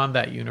think beyond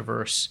that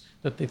universe,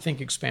 that they think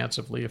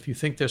expansively. If you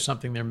think there's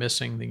something they're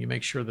missing, then you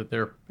make sure that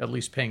they're at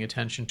least paying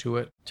attention to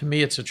it. To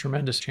me, it's a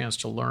tremendous chance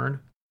to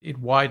learn. It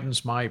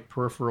widens my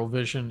peripheral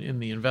vision in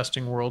the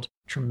investing world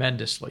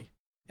tremendously.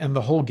 And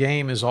the whole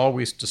game is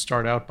always to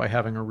start out by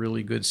having a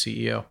really good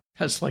CEO.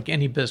 That's like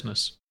any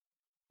business.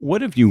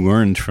 What have you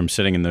learned from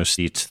sitting in those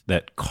seats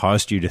that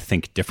caused you to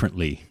think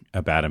differently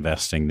about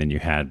investing than you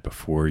had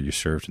before you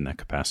served in that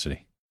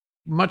capacity?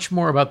 Much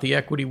more about the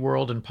equity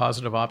world and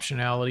positive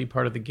optionality.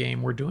 Part of the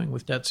game we're doing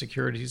with debt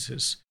securities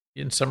is,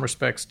 in some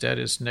respects, debt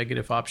is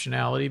negative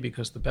optionality,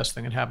 because the best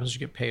thing that happens is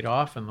you get paid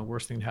off, and the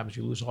worst thing that happens is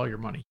you lose all your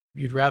money.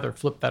 You'd rather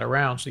flip that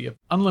around so you have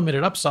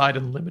unlimited upside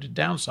and limited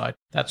downside.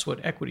 That's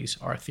what equities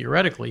are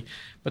theoretically,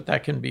 but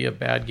that can be a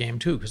bad game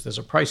too, because there's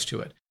a price to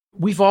it.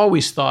 We've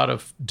always thought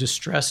of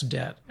distressed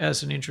debt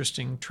as an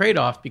interesting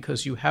trade-off,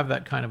 because you have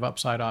that kind of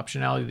upside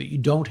optionality that you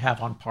don't have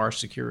on par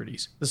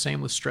securities. The same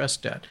with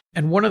stressed debt.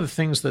 And one of the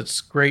things that's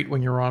great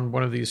when you're on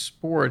one of these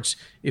boards,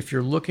 if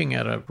you're looking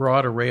at a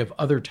broad array of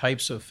other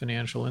types of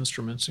financial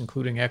instruments,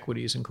 including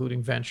equities,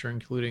 including venture,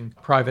 including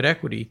private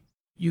equity,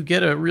 you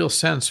get a real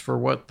sense for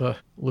what the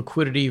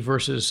liquidity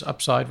versus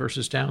upside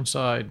versus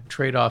downside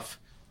trade-off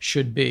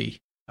should be.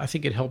 I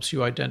think it helps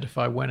you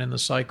identify when in the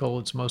cycle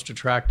it's most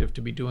attractive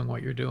to be doing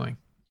what you're doing.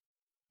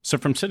 So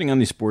from sitting on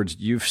these boards,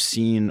 you've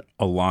seen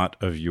a lot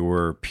of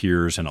your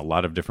peers and a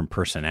lot of different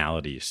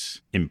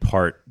personalities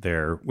impart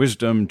their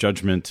wisdom,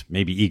 judgment,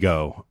 maybe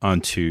ego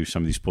onto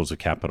some of these pools of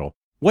capital.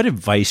 What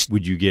advice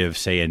would you give,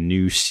 say, a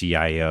new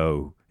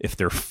CIO if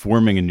they're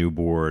forming a new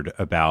board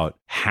about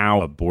how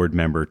a board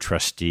member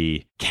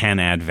trustee can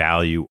add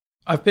value?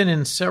 I've been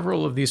in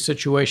several of these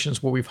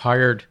situations where we've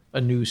hired a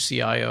new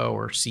CIO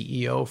or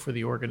CEO for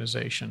the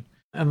organization.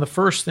 And the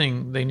first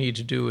thing they need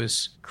to do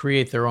is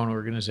create their own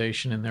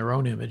organization in their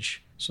own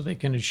image so they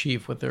can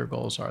achieve what their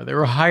goals are. They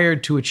were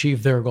hired to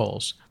achieve their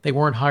goals. They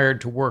weren't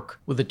hired to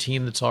work with a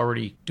team that's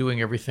already doing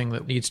everything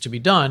that needs to be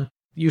done.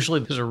 Usually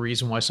there's a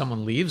reason why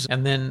someone leaves,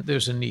 and then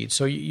there's a need.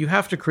 So you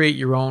have to create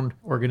your own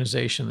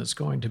organization that's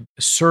going to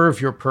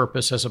serve your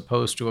purpose as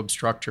opposed to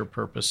obstruct your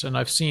purpose. And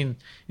I've seen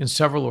in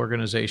several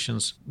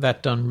organizations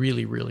that done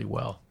really, really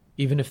well,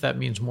 even if that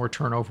means more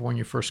turnover when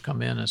you first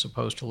come in as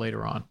opposed to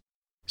later on.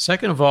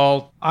 Second of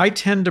all, I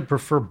tend to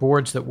prefer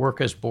boards that work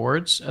as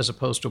boards as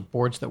opposed to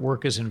boards that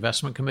work as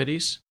investment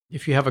committees.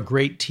 If you have a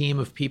great team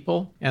of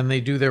people and they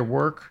do their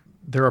work,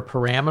 there are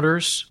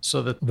parameters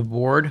so that the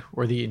board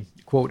or the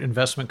quote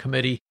investment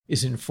committee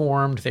is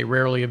informed, they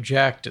rarely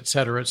object, et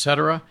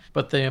cetera,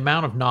 but the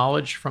amount of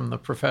knowledge from the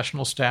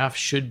professional staff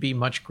should be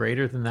much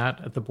greater than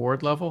that at the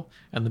board level,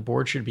 and the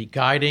board should be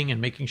guiding and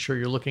making sure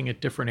you're looking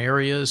at different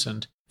areas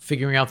and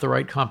figuring out the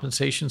right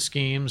compensation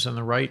schemes and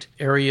the right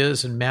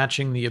areas and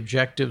matching the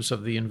objectives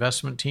of the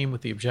investment team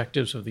with the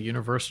objectives of the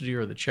university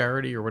or the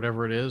charity or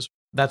whatever it is.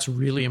 That's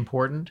really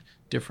important.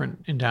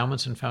 Different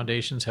endowments and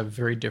foundations have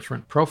very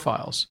different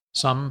profiles.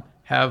 Some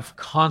have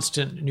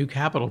constant new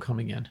capital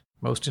coming in.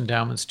 Most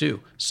endowments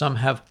do. Some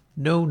have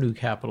no new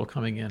capital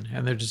coming in,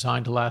 and they're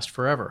designed to last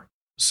forever.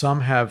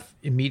 Some have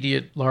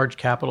immediate large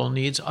capital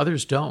needs.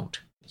 Others don't.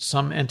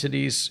 Some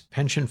entities,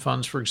 pension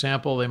funds, for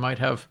example, they might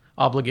have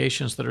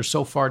obligations that are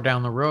so far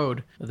down the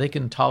road that they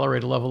can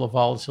tolerate a level of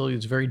volatility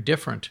that's very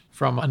different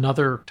from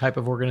another type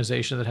of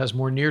organization that has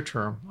more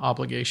near-term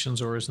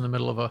obligations or is in the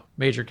middle of a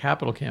major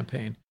capital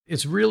campaign.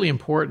 It's really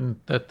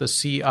important that the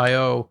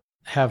CIO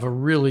have a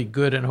really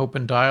good and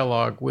open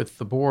dialogue with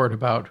the board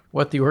about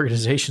what the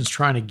organization's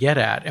trying to get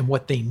at and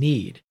what they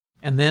need,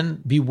 and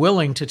then be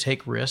willing to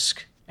take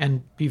risk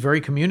and be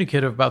very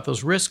communicative about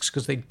those risks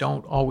because they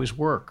don't always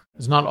work.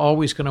 It's not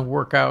always going to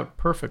work out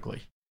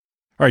perfectly.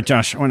 All right,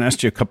 Josh, I want to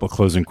ask you a couple of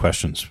closing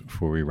questions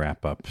before we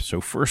wrap up. So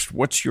first,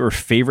 what's your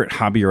favorite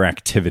hobby or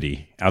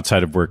activity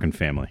outside of work and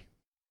family?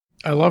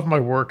 I love my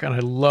work and I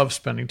love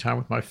spending time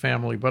with my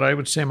family, but I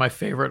would say my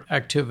favorite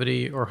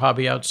activity or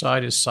hobby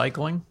outside is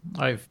cycling.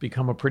 I've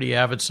become a pretty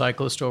avid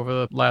cyclist over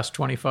the last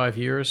 25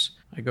 years.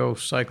 I go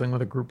cycling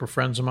with a group of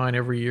friends of mine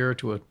every year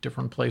to a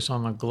different place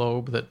on the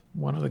globe that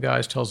one of the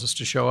guys tells us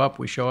to show up.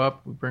 We show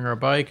up, we bring our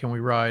bike, and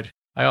we ride.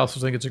 I also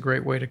think it's a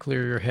great way to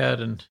clear your head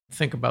and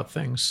think about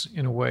things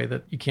in a way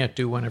that you can't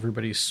do when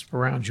everybody's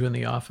around you in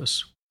the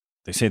office.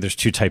 They say there's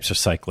two types of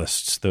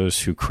cyclists,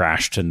 those who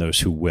crashed and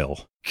those who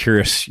will.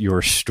 Curious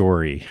your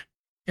story.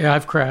 Yeah,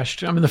 I've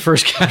crashed. I'm in the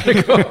first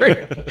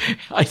category.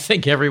 I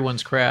think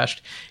everyone's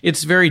crashed.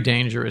 It's very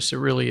dangerous. It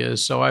really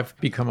is. So I've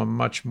become a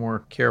much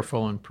more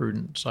careful and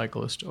prudent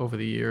cyclist over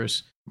the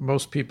years.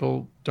 Most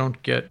people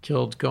don't get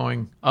killed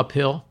going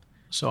uphill.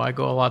 So I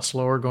go a lot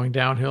slower going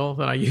downhill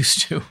than I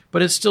used to,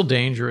 but it's still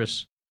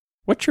dangerous.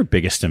 What's your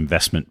biggest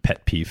investment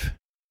pet peeve?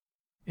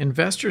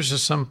 Investors are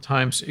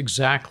sometimes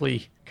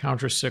exactly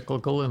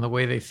countercyclical in the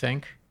way they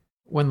think.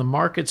 When the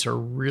markets are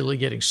really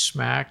getting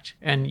smacked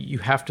and you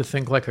have to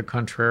think like a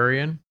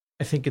contrarian,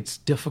 I think it's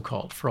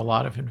difficult for a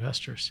lot of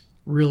investors,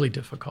 really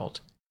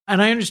difficult.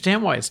 And I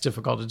understand why it's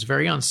difficult. It's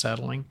very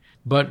unsettling.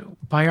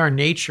 But by our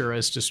nature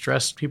as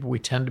distressed people, we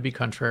tend to be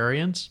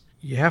contrarians.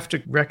 You have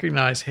to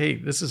recognize, hey,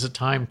 this is a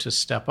time to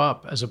step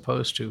up as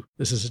opposed to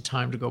this is a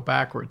time to go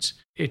backwards.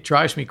 It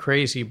drives me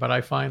crazy, but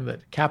I find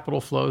that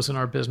capital flows in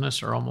our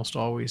business are almost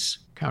always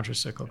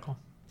countercyclical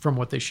from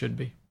what they should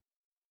be.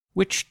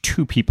 Which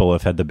two people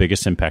have had the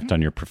biggest impact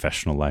on your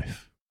professional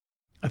life?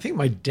 I think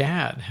my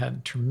dad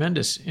had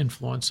tremendous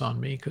influence on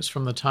me because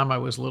from the time I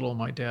was little,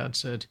 my dad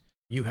said,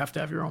 you have to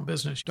have your own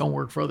business. Don't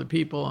work for other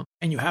people.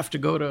 And you have to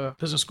go to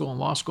business school and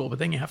law school, but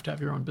then you have to have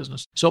your own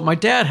business. So my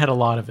dad had a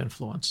lot of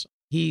influence.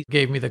 He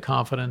gave me the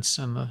confidence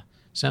and the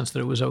sense that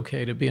it was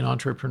okay to be an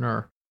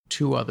entrepreneur.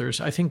 Two others.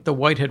 I think the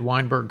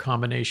Whitehead-Weinberg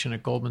combination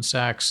at Goldman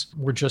Sachs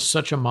were just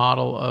such a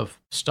model of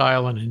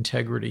style and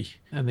integrity,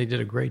 and they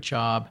did a great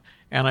job.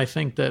 And I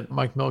think that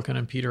Mike Milken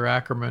and Peter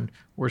Ackerman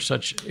were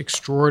such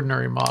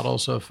extraordinary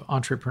models of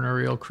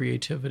entrepreneurial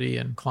creativity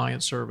and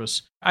client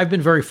service. I've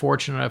been very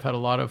fortunate. I've had a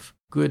lot of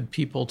good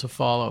people to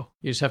follow.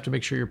 You just have to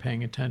make sure you're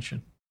paying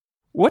attention.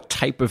 What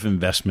type of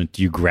investment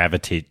do you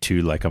gravitate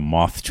to like a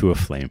moth to a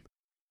flame?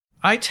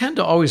 I tend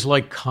to always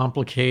like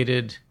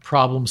complicated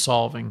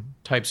problem-solving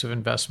types of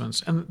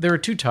investments. And there are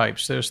two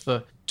types. There's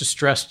the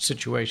distressed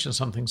situation.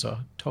 Something's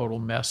a total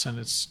mess and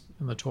it's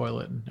in the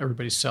toilet and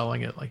everybody's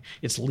selling it. Like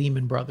it's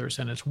Lehman Brothers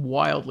and it's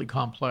wildly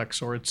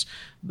complex, or it's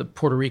the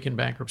Puerto Rican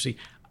bankruptcy.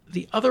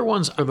 The other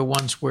ones are the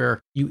ones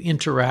where you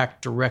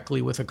interact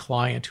directly with a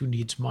client who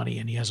needs money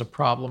and he has a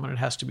problem and it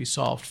has to be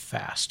solved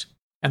fast.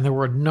 And there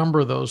were a number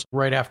of those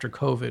right after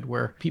COVID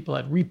where people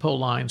had repo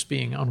lines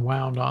being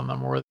unwound on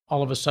them, or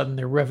all of a sudden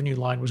their revenue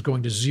line was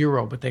going to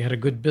zero, but they had a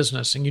good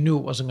business and you knew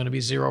it wasn't going to be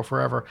zero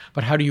forever.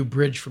 But how do you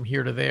bridge from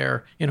here to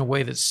there in a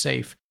way that's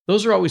safe?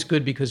 Those are always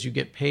good because you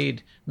get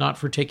paid not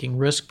for taking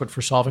risk, but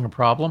for solving a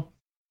problem.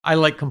 I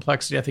like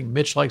complexity. I think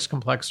Mitch likes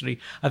complexity.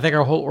 I think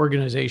our whole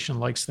organization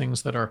likes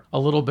things that are a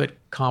little bit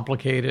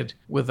complicated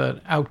with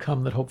an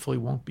outcome that hopefully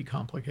won't be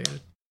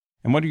complicated.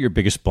 And what are your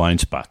biggest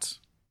blind spots?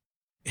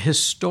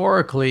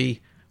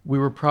 Historically, we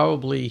were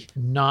probably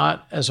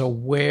not as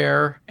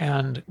aware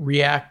and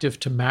reactive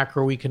to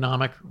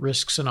macroeconomic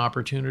risks and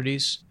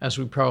opportunities as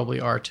we probably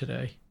are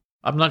today.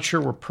 I'm not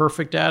sure we're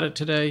perfect at it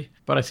today,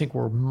 but I think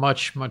we're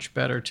much, much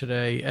better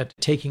today at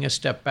taking a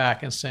step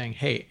back and saying,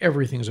 hey,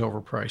 everything's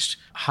overpriced.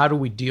 How do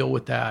we deal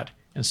with that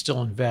and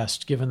still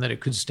invest, given that it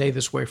could stay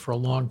this way for a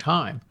long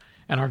time?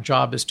 And our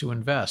job is to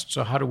invest.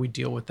 So how do we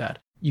deal with that?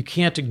 You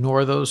can't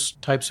ignore those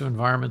types of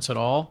environments at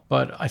all,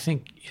 but I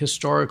think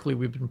historically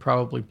we've been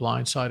probably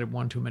blindsided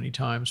one too many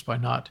times by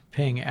not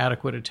paying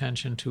adequate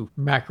attention to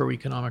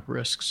macroeconomic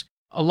risks.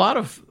 A lot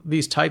of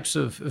these types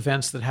of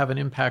events that have an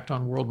impact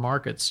on world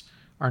markets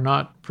are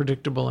not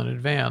predictable in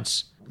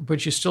advance,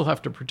 but you still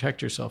have to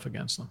protect yourself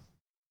against them.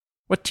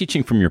 What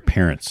teaching from your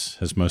parents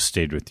has most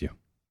stayed with you?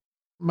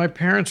 My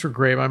parents were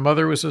great. My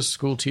mother was a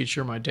school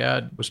teacher. My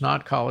dad was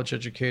not college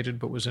educated,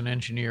 but was an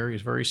engineer. He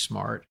was very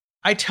smart.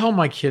 I tell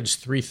my kids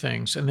three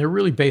things, and they're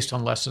really based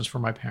on lessons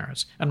from my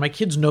parents. And my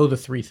kids know the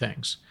three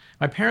things.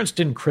 My parents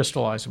didn't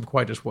crystallize them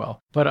quite as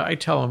well, but I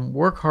tell them,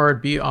 work hard,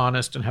 be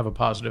honest, and have a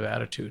positive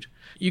attitude.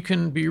 You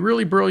can be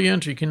really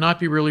brilliant, or you cannot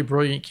be really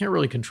brilliant. You can't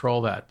really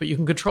control that, but you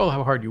can control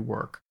how hard you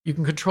work. You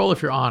can control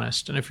if you're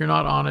honest, and if you're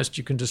not honest,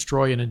 you can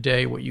destroy in a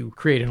day what you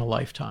create in a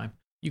lifetime.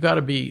 You got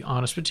to be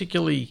honest,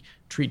 particularly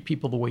treat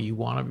people the way you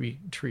want to be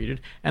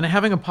treated. And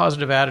having a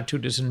positive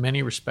attitude is in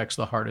many respects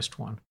the hardest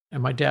one.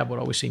 And my dad would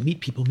always say,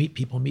 meet people, meet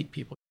people, meet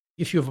people.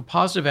 If you have a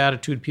positive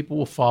attitude, people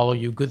will follow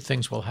you, good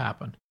things will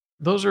happen.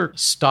 Those are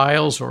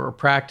styles or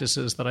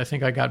practices that I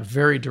think I got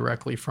very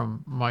directly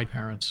from my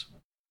parents.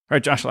 All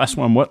right, Josh, last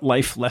one. What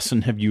life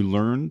lesson have you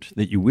learned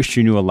that you wish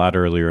you knew a lot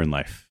earlier in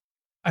life?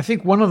 I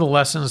think one of the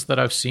lessons that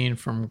I've seen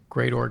from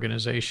great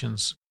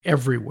organizations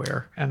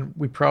everywhere, and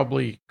we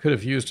probably could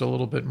have used a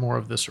little bit more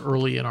of this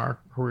early in our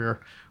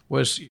career,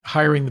 was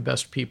hiring the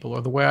best people.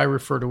 Or the way I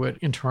refer to it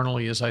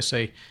internally is I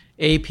say,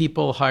 A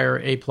people hire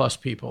A plus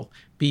people,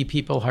 B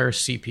people hire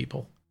C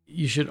people.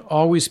 You should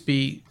always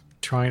be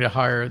trying to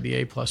hire the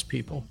A plus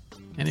people.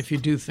 And if you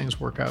do, things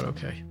work out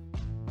okay.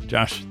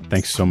 Josh,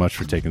 thanks so much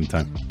for taking the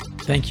time.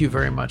 Thank you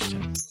very much,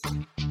 Tim.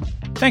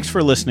 Thanks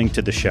for listening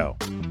to the show.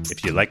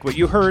 If you like what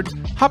you heard,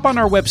 hop on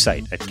our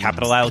website at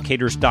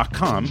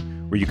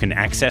capitalallocators.com, where you can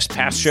access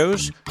past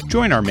shows,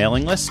 join our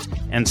mailing list,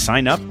 and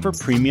sign up for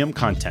premium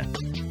content.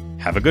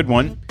 Have a good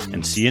one,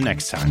 and see you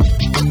next time.